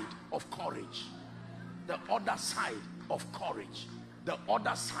side of courage. The other side of courage. The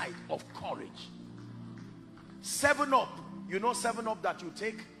other side of courage. 7-Up. You know 7-Up that you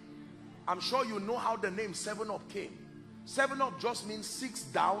take? I'm sure you know how the name 7-Up came. 7-Up just means 6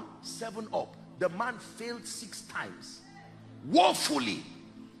 down, 7 up. The man failed 6 times. Woefully.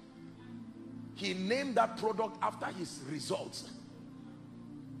 He named that product after his results.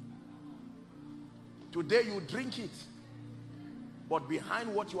 Today you drink it, but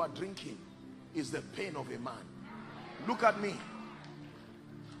behind what you are drinking is the pain of a man. Look at me.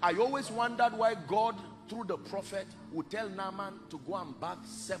 I always wondered why God, through the prophet, would tell Naaman to go and bath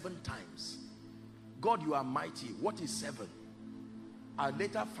 7 times. God, you are mighty. What is 7? I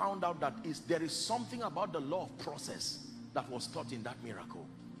later found out that there is something about the law of process that was taught in that miracle.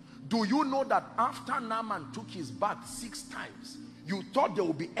 Do you know that after Naaman took his bath 6 times, you thought there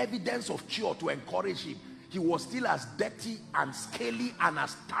would be evidence of cure to encourage him? He was still as dirty and scaly and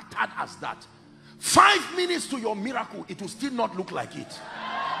as tattered as that. 5 minutes to your miracle, it will still not look like it.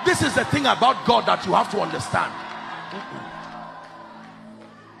 This is the thing about God that you have to understand.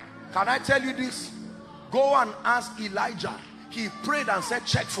 Can I tell you this? Go and ask Elijah. He prayed and said,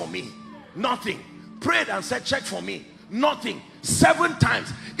 check for me. Nothing. Prayed and said, check for me. Nothing. 7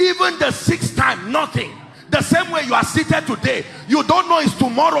 times. Even the 6th time, nothing. The same way you are seated today, you don't know it's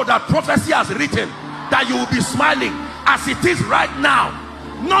tomorrow that prophecy has written that you will be smiling. As it is right now,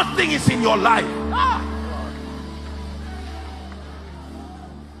 nothing is in your life.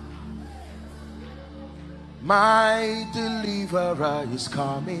 My deliverer is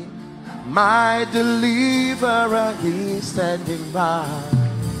coming. My deliverer is standing by.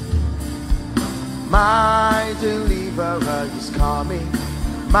 My deliverer is coming.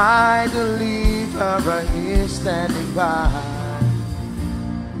 My deliverer is standing by.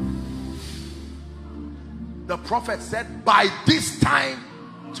 The prophet said, by this time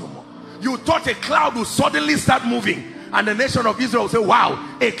tomorrow. You thought a cloud would suddenly start moving, and the nation of Israel would say,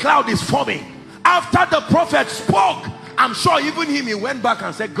 wow, a cloud is forming. After the prophet spoke, I'm sure even him, he went back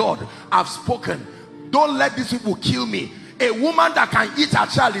and said, God, I've spoken. Don't let these people kill me. A woman that can eat her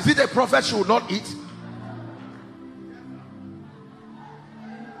child, is it a prophet she will not eat?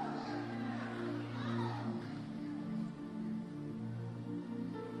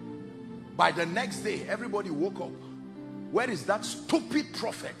 By the next day, everybody woke up. Where is that stupid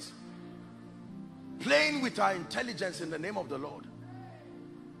prophet playing with our intelligence in the name of the Lord?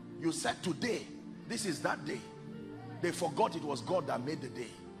 You said today, this is that day. They forgot it was God that made the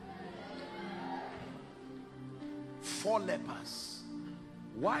day. 4 lepers.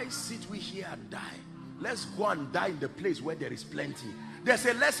 Why sit we here and die? Let's go and die in the place where there is plenty. There's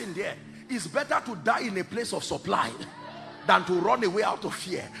a lesson there. It's better to die in a place of supply than to run away out of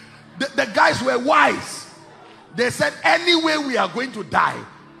fear. The guys were wise. They said, anyway we are going to die,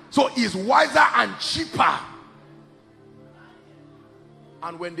 so it's wiser and cheaper.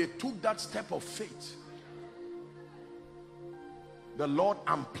 And when they took that step of faith, the Lord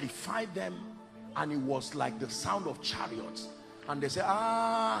amplified them, and it was like the sound of chariots. And they said,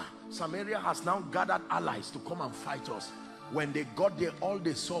 Samaria has now gathered allies to come and fight us. When they got there, all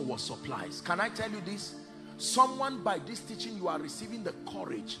they saw was supplies. Can I tell you this? Someone, by this teaching, you are receiving the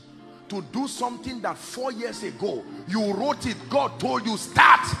courage to do something that 4 years ago you wrote it, God told you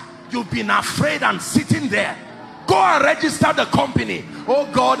start. You've been afraid and sitting there. Go and register the company. Oh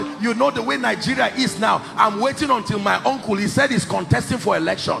God, you know the way Nigeria is now. I'm waiting until my uncle, he said he's contesting for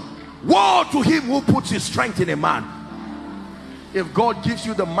election. Woe to him who puts his strength in a man. If God gives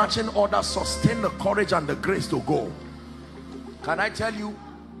you the marching order, sustain the courage and the grace to go. Can I tell you,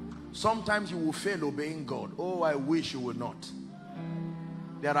 sometimes you will fail obeying God. Oh, I wish you would not.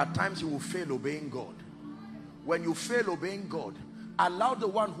 There are times you will fail obeying God. When you fail obeying God, allow the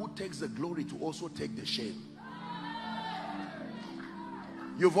one who takes the glory to also take the shame.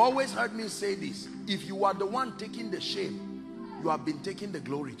 You've always heard me say this. If you are the one taking the shame, you have been taking the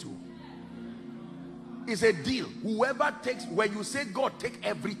glory too. It's a deal. Whoever takes, when you say God take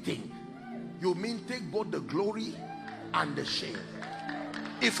everything, you mean take both the glory and the shame.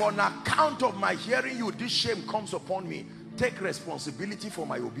 If on account of my hearing you, this shame comes upon me, take responsibility for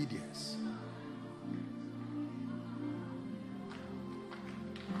my obedience.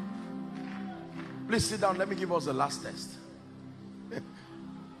 Please sit down. Let me give us the last test.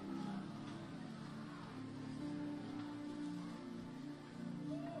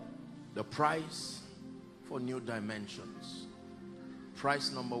 The price for new dimensions.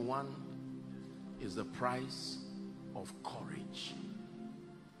 Price number 1 is the price of courage.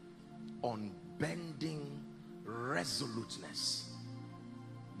 Unbending resoluteness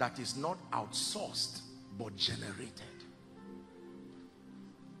that is not outsourced but generated.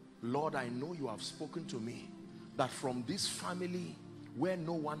 Lord, I know you have spoken to me that from this family where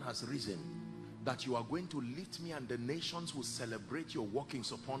no one has risen, that you are going to lift me and the nations will celebrate your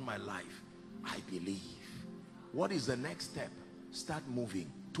workings upon my life. I believe. What is the next step? Start moving.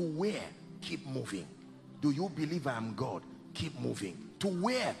 To where? Keep moving. Do you believe I am God? Keep moving. To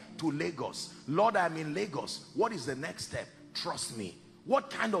where? To Lagos. Lord, I am in Lagos. What is the next step? Trust me. What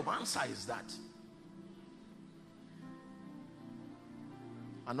kind of answer is that?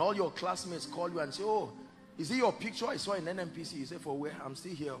 And all your classmates call you and say, oh, is it your picture I saw in NMPC? You say, for where? I'm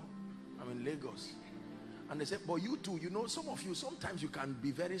still here. I'm in Lagos. And they say, but you too, you know, some of you, sometimes you can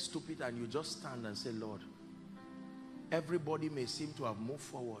be very stupid and you just stand and say, Lord, everybody may seem to have moved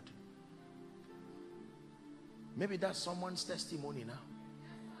forward. Maybe that's someone's testimony now.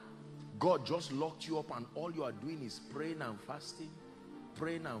 God just locked you up and all you are doing is praying and fasting,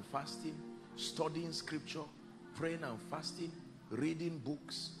 studying scripture, praying and fasting, reading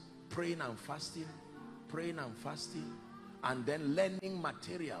books, praying and fasting, and then learning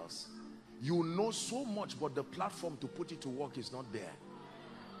materials. You know so much, but the platform to put it to work is not there.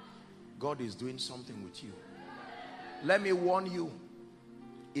 God is doing something with you. Let me warn you,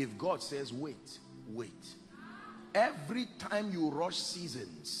 if God says wait, wait. Every time you rush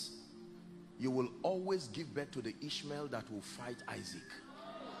seasons, you will always give birth to the Ishmael that will fight Isaac.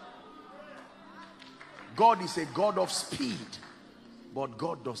 God is a God of speed, but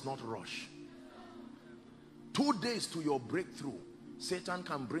God does not rush. 2 days to your breakthrough, Satan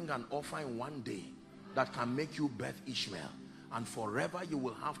can bring an offer in 1 day that can make you birth Ishmael, and forever you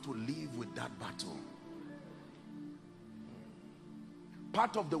will have to live with that battle.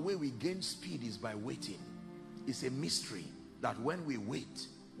 Part of the way we gain speed is by waiting. It's a mystery that when we wait,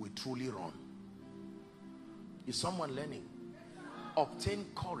 we truly run. Is someone learning? Obtain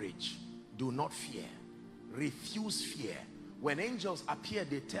courage. Do not fear. Refuse fear. When angels appear,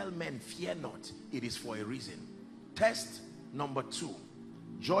 they tell men, fear not. It is for a reason. Test number 2.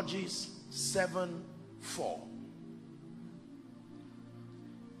 Judges 7:4.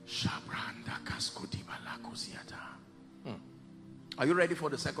 Are you ready for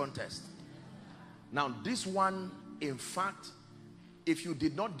the second test? Now this one, in fact, if you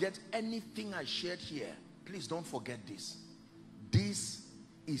did not get anything I shared here, please don't forget this. This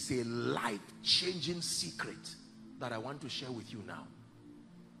is a life-changing secret that I want to share with you now.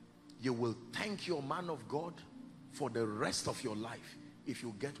 You will thank your man of God for the rest of your life if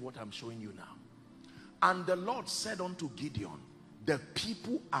you get what I'm showing you now. And the Lord said unto Gideon, the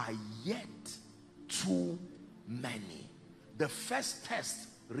people are yet too many. The first test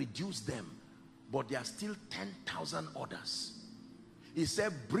reduced them, but there are still 10,000 others. He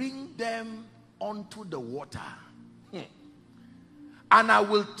said, bring them onto the water, and I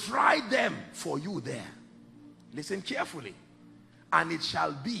will try them for you there. Listen carefully. And it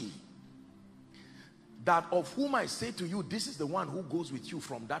shall be that of whom I say to you, this is the one who goes with you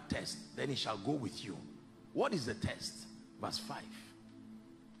from that test, then he shall go with you. What is the test? Verse 5.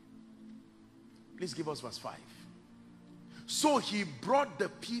 Please give us verse 5. So he brought the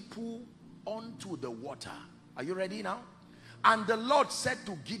people onto the water. Are you ready now? And the Lord said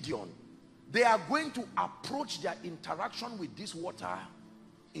to Gideon, they are going to approach their interaction with this water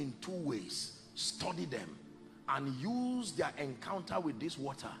in 2 ways. Study them and use their encounter with this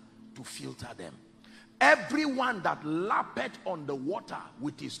water to filter them. Everyone that lappeth on the water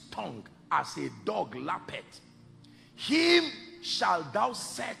with his tongue as a dog lappeth, him shall thou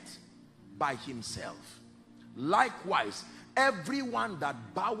set by himself. Likewise, everyone that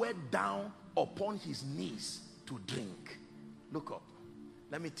boweth down upon his knees to drink. Look up.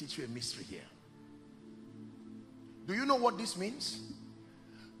 Let me teach you a mystery here. Do you know what this means?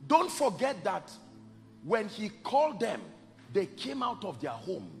 Don't forget that when he called them, they came out of their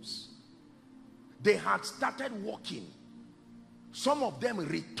homes. They had started walking. Some of them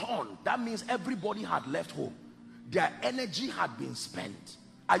returned. That means everybody had left home. Their energy had been spent.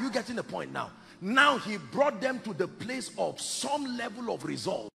 Are you getting the point now? Now he brought them to the place of some level of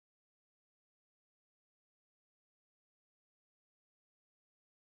resolve.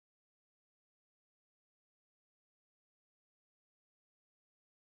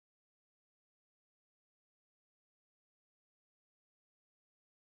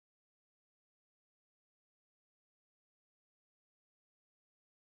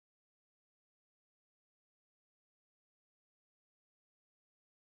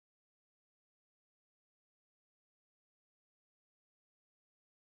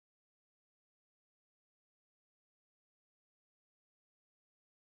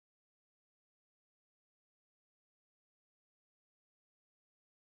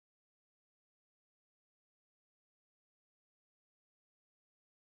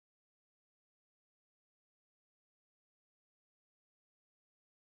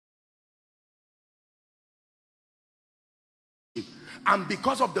 And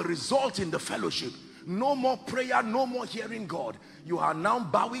because of the result in the fellowship, no more prayer, no more hearing God. You are now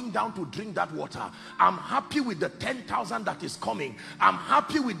bowing down to drink that water. I'm happy with the 10,000 that is coming. I'm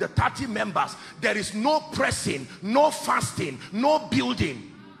happy with the 30 members. There is no pressing, no fasting, no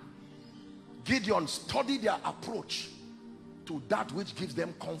building. Gideon studied their approach to that which gives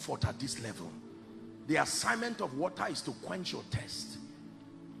them comfort at this level. The assignment of water is to quench your thirst.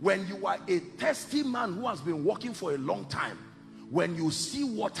 When you are a thirsty man who has been walking for a long time, when you see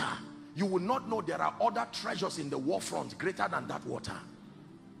water, you will not know there are other treasures in the war front greater than that water.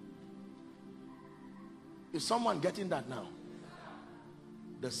 Is someone getting that now?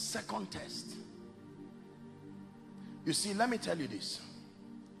 The second test. You see, let me tell you this.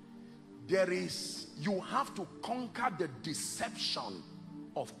 You have to conquer the deception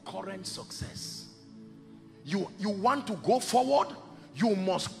of current success. You want to go forward, you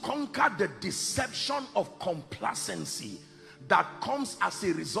must conquer the deception of complacency that comes as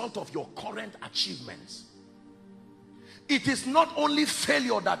a result of your current achievements. It is not only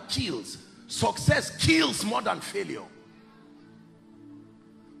failure that kills. Success kills more than failure.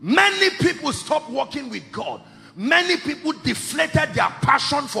 Many people stopped working with God. Many people deflated their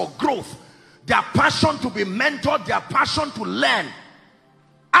passion for growth, their passion to be mentored, their passion to learn.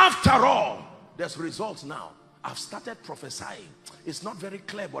 After all, there's results now. I've started prophesying. It's not very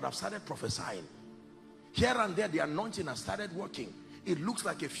clear, but I've started prophesying. Here and there, the anointing has started working. It looks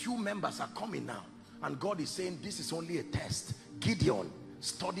like a few members are coming now. And God is saying, this is only a test. Gideon,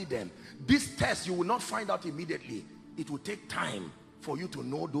 Study them. This test you will not find out immediately. It will take time for you to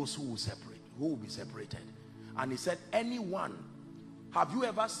know those who will be separated. And he said, anyone, have you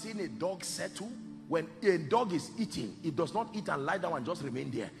ever seen a dog settle? When a dog is eating, it does not eat and lie down and just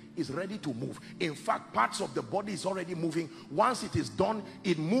remain there. It's ready to move. In fact, parts of the body is already moving. Once it is done,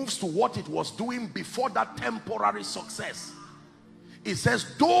 it moves to what it was doing before that temporary success. It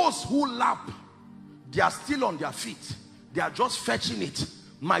says those who lap, they are still on their feet. They are just fetching it.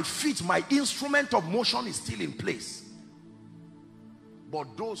 My feet, my instrument of motion is still in place.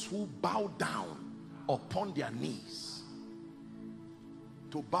 But those who bow down upon their knees,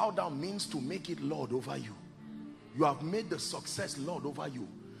 to bow down means to make it Lord over you. You have made the success Lord over you.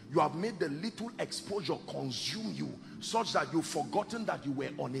 You have made the little exposure consume you, such that you've forgotten that you were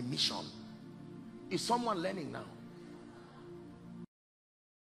on a mission. Is someone learning now?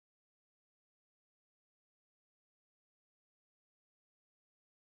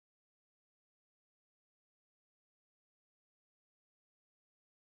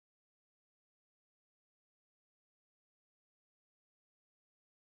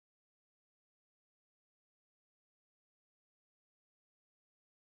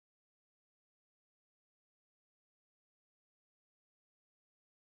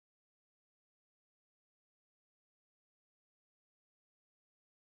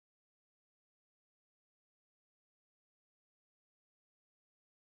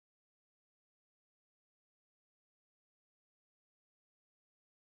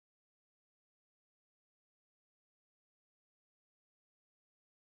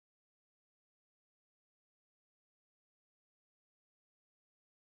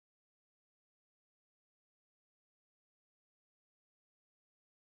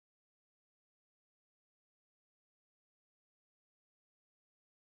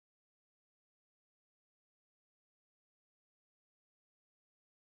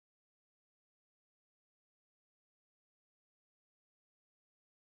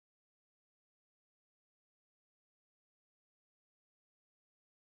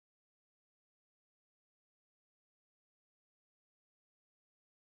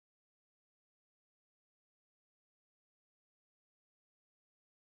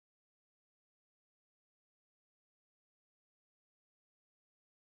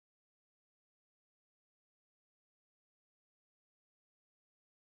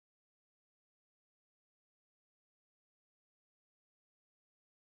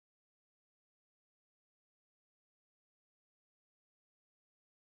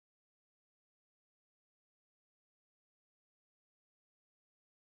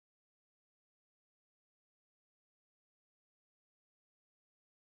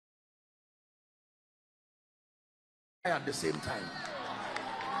 At the same time.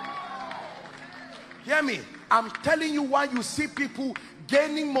 Hear me. I'm telling you why you see people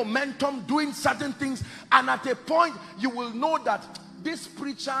gaining momentum, doing certain things, and at a point you will know that this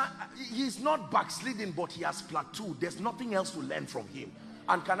preacher, he's not backsliding, but he has plateaued. There's nothing else to learn from him.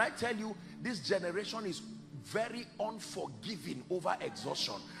 And can I tell you, this generation is very unforgiving over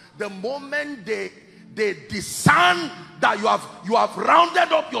exhaustion. The moment they discern that you have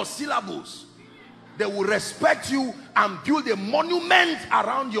rounded up your syllables, they will respect you and build a monument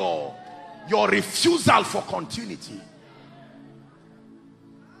around your refusal for continuity.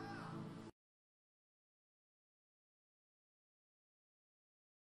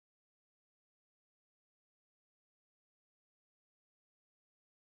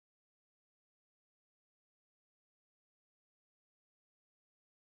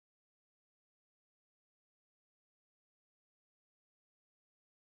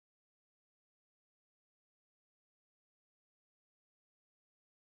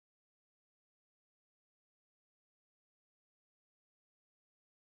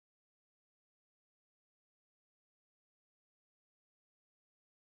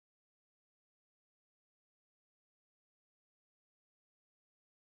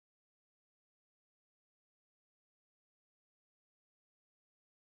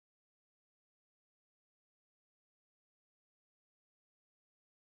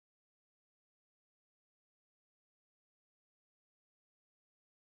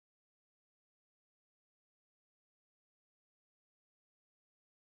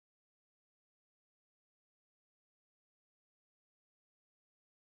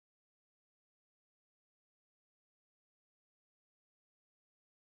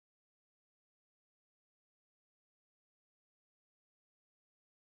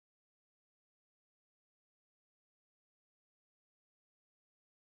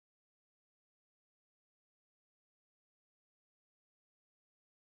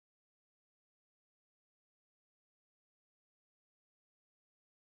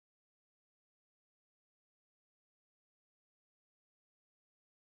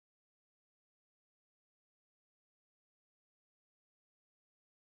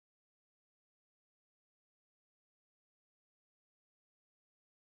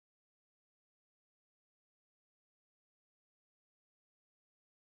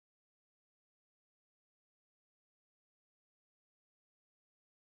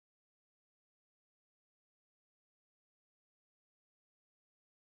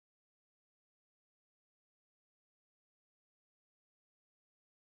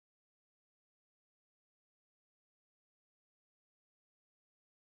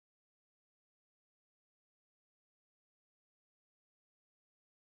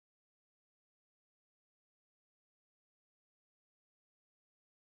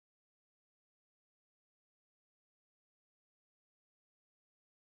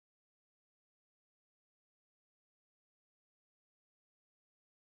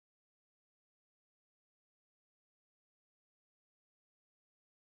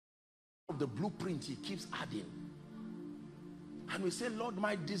 the blueprint, he keeps adding. And we say, Lord,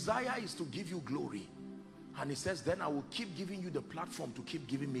 my desire is to give you glory. And he says, then I will keep giving you the platform to keep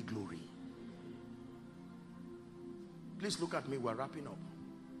giving me glory. Please look at me, we're wrapping up.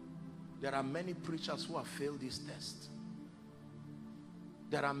 There are many preachers who have failed this test.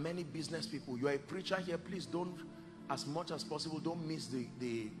 There are many business people. You are a preacher here, please don't, as much as possible, don't miss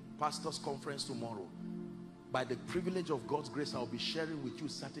the pastor's conference tomorrow. By the privilege of God's grace, I'll be sharing with you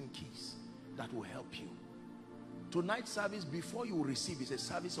certain keys that will help you. Tonight's service, before you receive, is a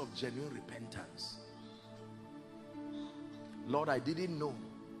service of genuine repentance. Lord, I didn't know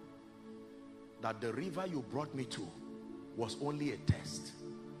that the river you brought me to was only a test.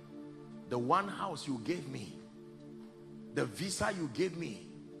 The one house you gave me, the visa you gave me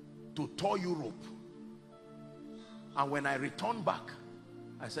to tour Europe, and when I returned back,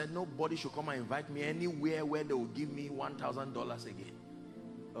 I said nobody should come and invite me anywhere where they will give me $1,000 again.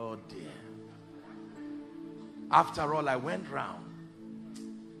 Oh dear. After all, I went round.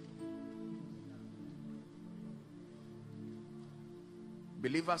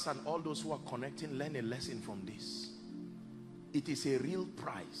 Believers and all those who are connecting, learn a lesson from this. It is a real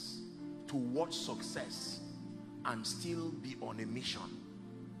prize to watch success and still be on a mission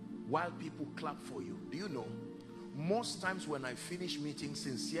while people clap for you. Do you know, most times when I finish meetings,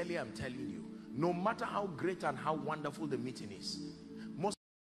 sincerely I'm telling you, no matter how great and how wonderful the meeting is, most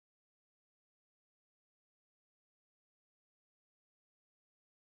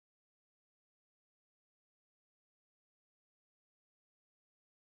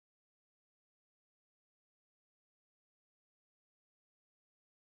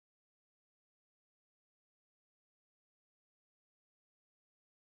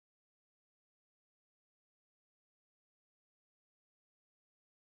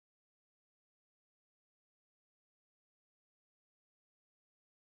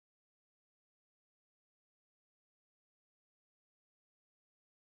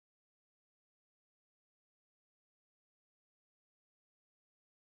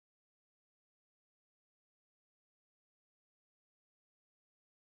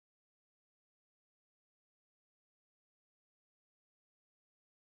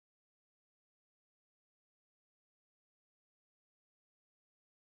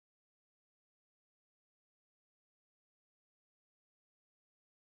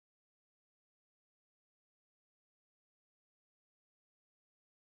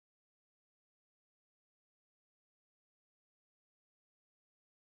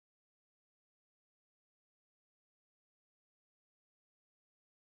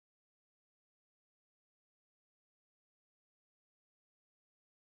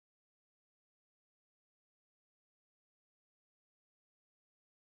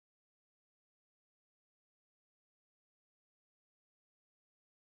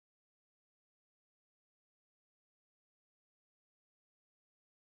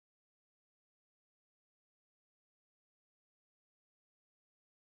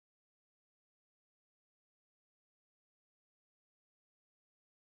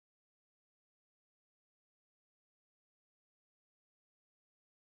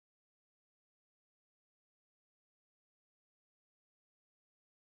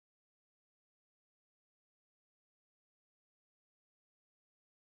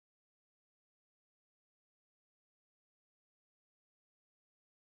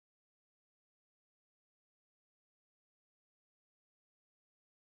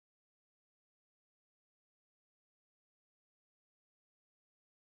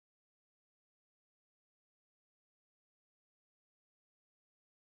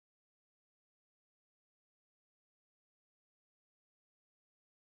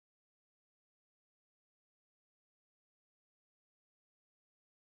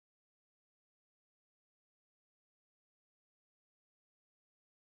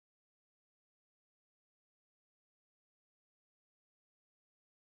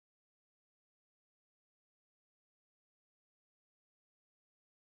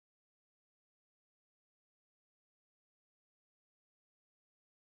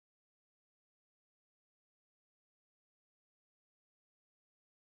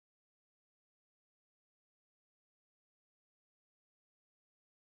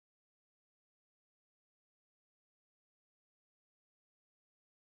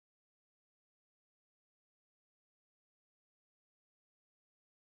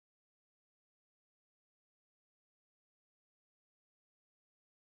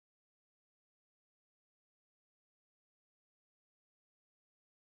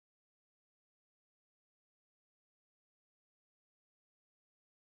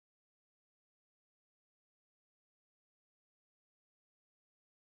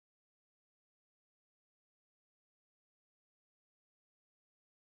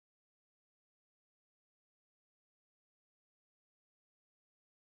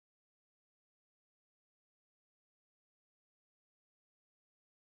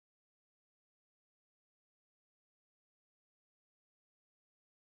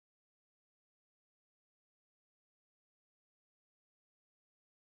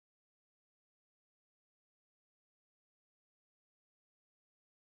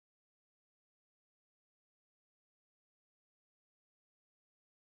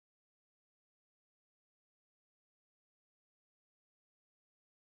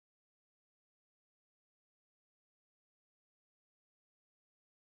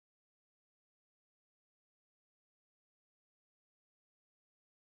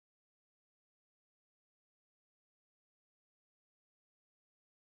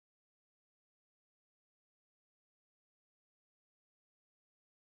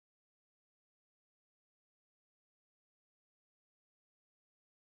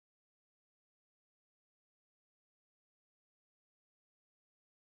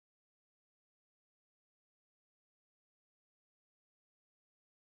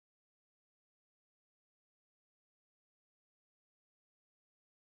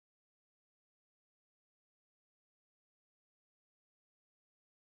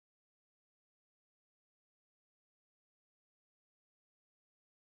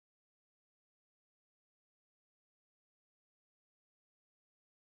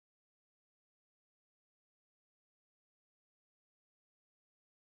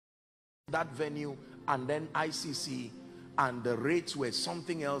that venue, and then ICC, and the rates were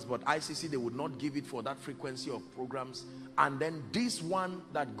something else, but ICC, they would not give it for that frequency of programs. And then this one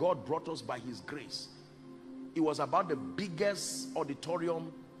that God brought us by his grace, it was about the biggest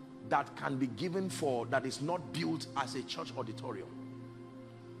auditorium that can be given for, that is not built as a church auditorium.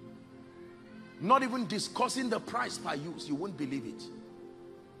 Not even discussing the price per use, you won't believe it.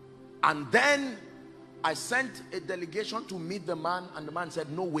 And then I sent a delegation to meet the man, and the man said,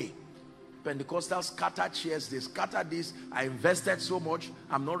 no way. Pentecostals scatter chairs, they scatter this. I invested so much,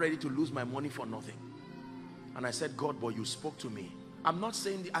 I'm not ready to lose my money for nothing. And I said, God, but you spoke to me. I'm not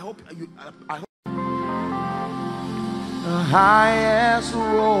saying, I hope you, I hope. The highest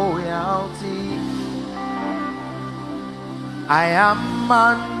royalty, I am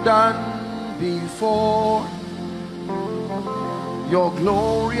undone before your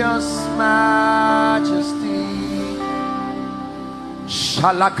glorious majesty.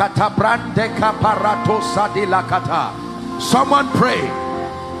 Shalakata brande kaparatosa dilakata. Someone pray.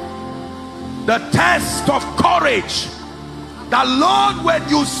 The test of courage. The Lord, when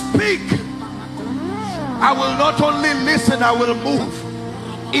you speak, I will not only listen, I will move.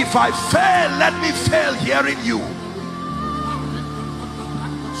 If I fail, let me fail hearing you.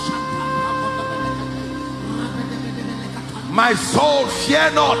 My soul,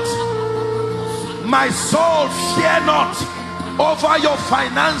 fear not. My soul, fear not over your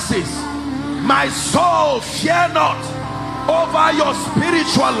finances. My soul, fear not over your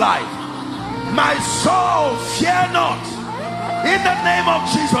spiritual life. My soul, fear not. In the name of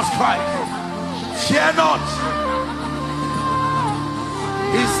Jesus Christ, fear not.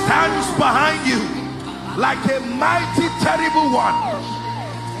 He stands behind you like a mighty, terrible one.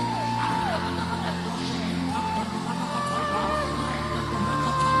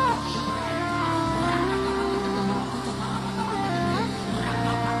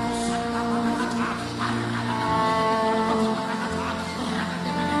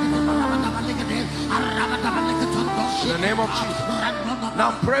 In the name of Jesus.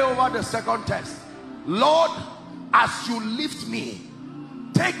 Now pray over the second test. Lord, as you lift me,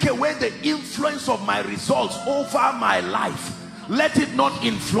 take away the influence of my results over my life. Let it not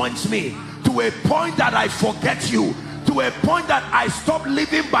influence me to a point that I forget you, to a point that I stop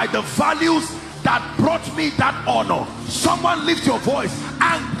living by the values that brought me that honor. Someone lift your voice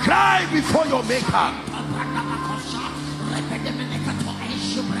and cry before your maker.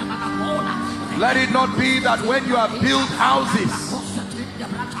 Let it not be that when you have built houses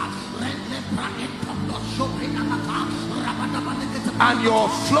and your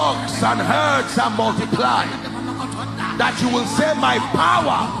flocks and herds are multiplied, that you will say, my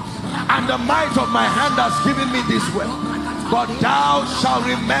power and the might of my hand has given me this wealth. But thou shalt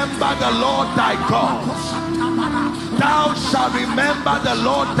remember the Lord thy God. Thou shalt remember the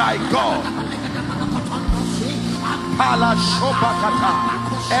Lord thy God.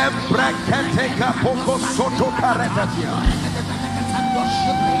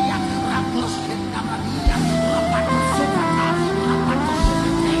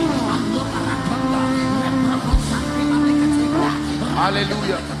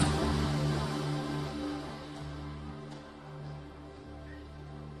 Hallelujah.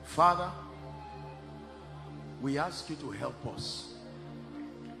 Father, we ask you to help us.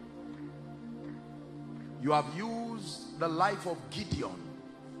 You have used the life of Gideon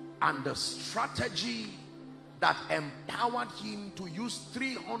and the strategy that empowered him to use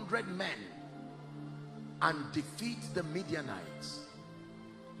 300 men and defeat the Midianites.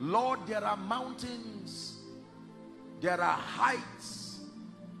 Lord, there are mountains, there are heights,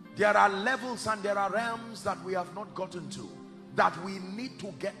 there are levels, and there are realms that we have not gotten to, that we need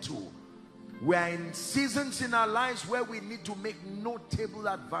to get to. We are in seasons in our lives where we need to make notable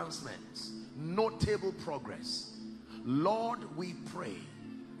advancements, notable progress. Lord, we pray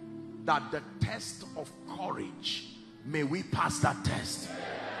that the test of courage, may we pass that test.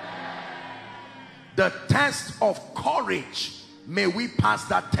 The test of courage, may we pass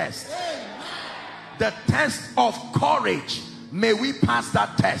that test. The test of courage, may we pass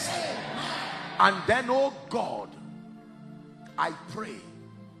that test. And then, oh God, I pray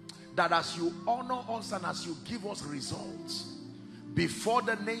that as you honor us and as you give us results before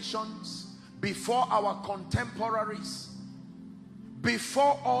the nations, before our contemporaries,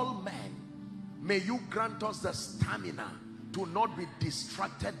 before all men, may you grant us the stamina to not be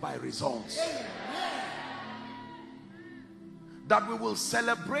distracted by results. That we will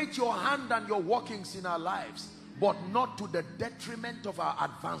celebrate your hand and your workings in our lives, but not to the detriment of our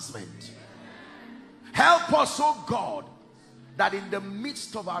advancement. Help us, oh God, that in the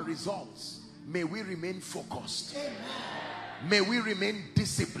midst of our results, may we remain focused. May we remain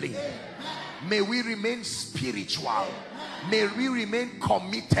disciplined. May we remain spiritual. May we remain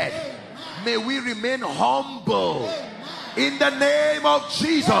committed. May we remain humble. In the name of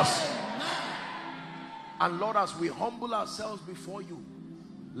Jesus. And Lord, as we humble ourselves before you,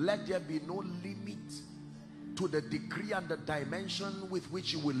 let there be no limit to the degree and the dimension with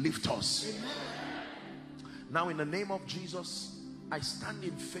which you will lift us. Now, in the name of Jesus, I stand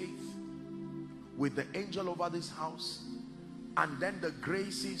in faith with the angel over this house, and then the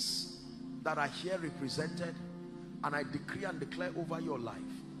graces that are here represented, and I decree and declare over your life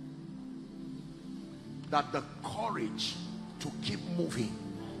that the courage to keep moving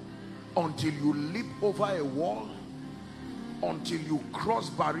until you leap over a wall, until you cross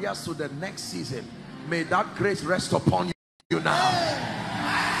barriers to the next season, may that grace rest upon you now.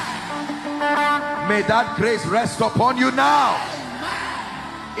 May that grace rest upon you now,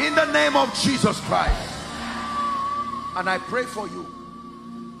 in the name of Jesus Christ. And I pray for you,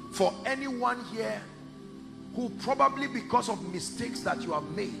 for anyone here who probably because of mistakes that you have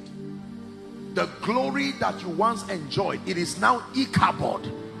made, the glory that you once enjoyed, it is now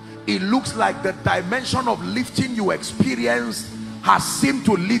Ichabod. It looks like the dimension of lifting you experienced has seemed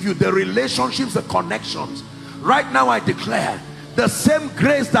to leave you. The relationships, the connections. Right now I declare, the same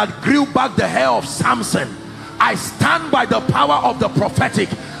grace that grew back the hair of Samson, I stand by the power of the prophetic.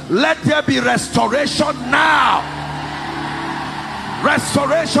 Let there be restoration now.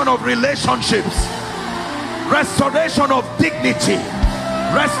 Restoration of relationships, restoration of dignity,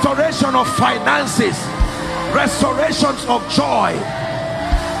 restoration of finances, restorations of joy.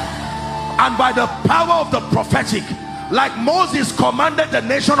 And by the power of the prophetic, like Moses commanded the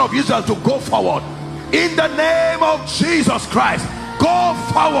nation of Israel to go forward, in the name of Jesus Christ, go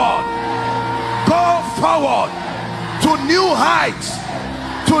forward to new heights,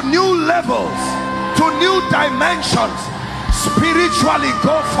 to new levels, to new dimensions. Spiritually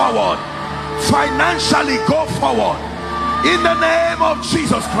go forward, financially go forward, in the name of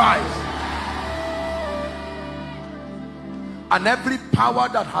Jesus Christ. And every power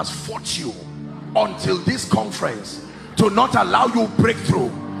that has fought you until this conference to not allow you breakthrough,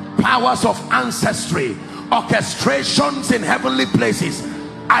 powers of ancestry, orchestrations in heavenly places,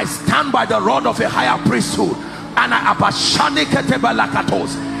 I stand by the rod of a higher priesthood, and I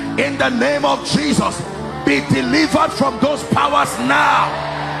in the name of Jesus, be delivered from those powers now.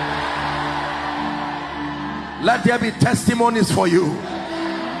 Let there be testimonies for you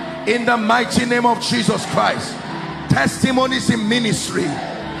in the mighty name of Jesus Christ. Testimonies in ministry,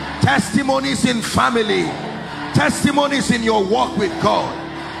 testimonies in family, testimonies in your walk with God.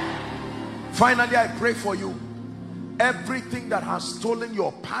 Finally, I pray for you, everything that has stolen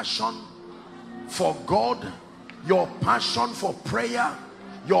your passion for God, your passion for prayer,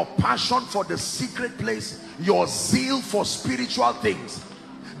 your passion for the secret place, your zeal for spiritual things,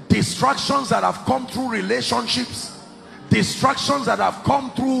 distractions that have come through relationships, distractions that have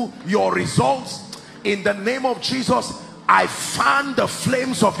come through your results, in the name of Jesus, I fan the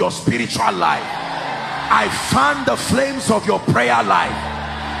flames of your spiritual life. I fan the flames of your prayer life.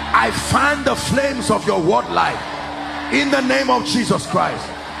 I fan the flames of your word life, in the name of Jesus Christ.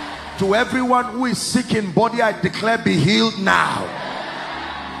 To everyone who is sick in body, I declare, be healed now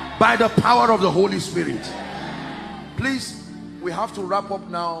by the power of the Holy Spirit. Please, we have to wrap up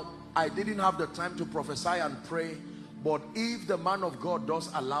now. I didn't have the time to prophesy and pray, but if the man of God does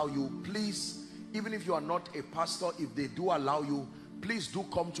allow you, please, even if you are not a pastor, if they do allow you, please do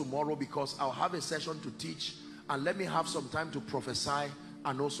come tomorrow, because I'll have a session to teach, and let me have some time to prophesy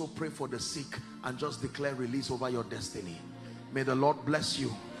and also pray for the sick and just declare release over your destiny. May the Lord bless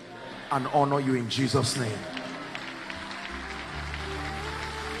you and honor you in Jesus' name.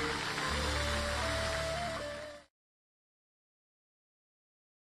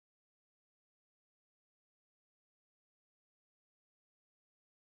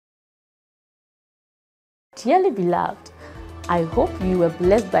 Dearly beloved, I hope you were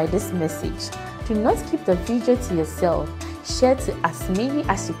blessed by this message. Do not keep the video to yourself. Share to as many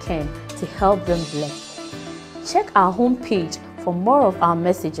as you can to help them bless. Check our homepage for more of our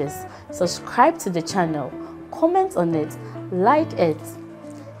messages. Subscribe to the channel, comment on it, like it.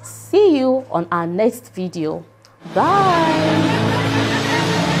 See you on our next video. Bye.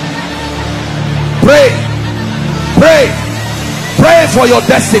 Pray for your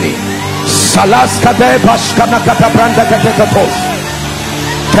destiny. Salas kade bashkana kata branda kate katos.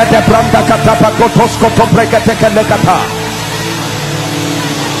 Kate branda kata pakotos koto brekete kele kata.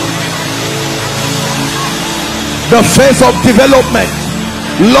 The phase of development.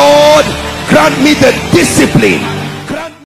 Lord, grant me the discipline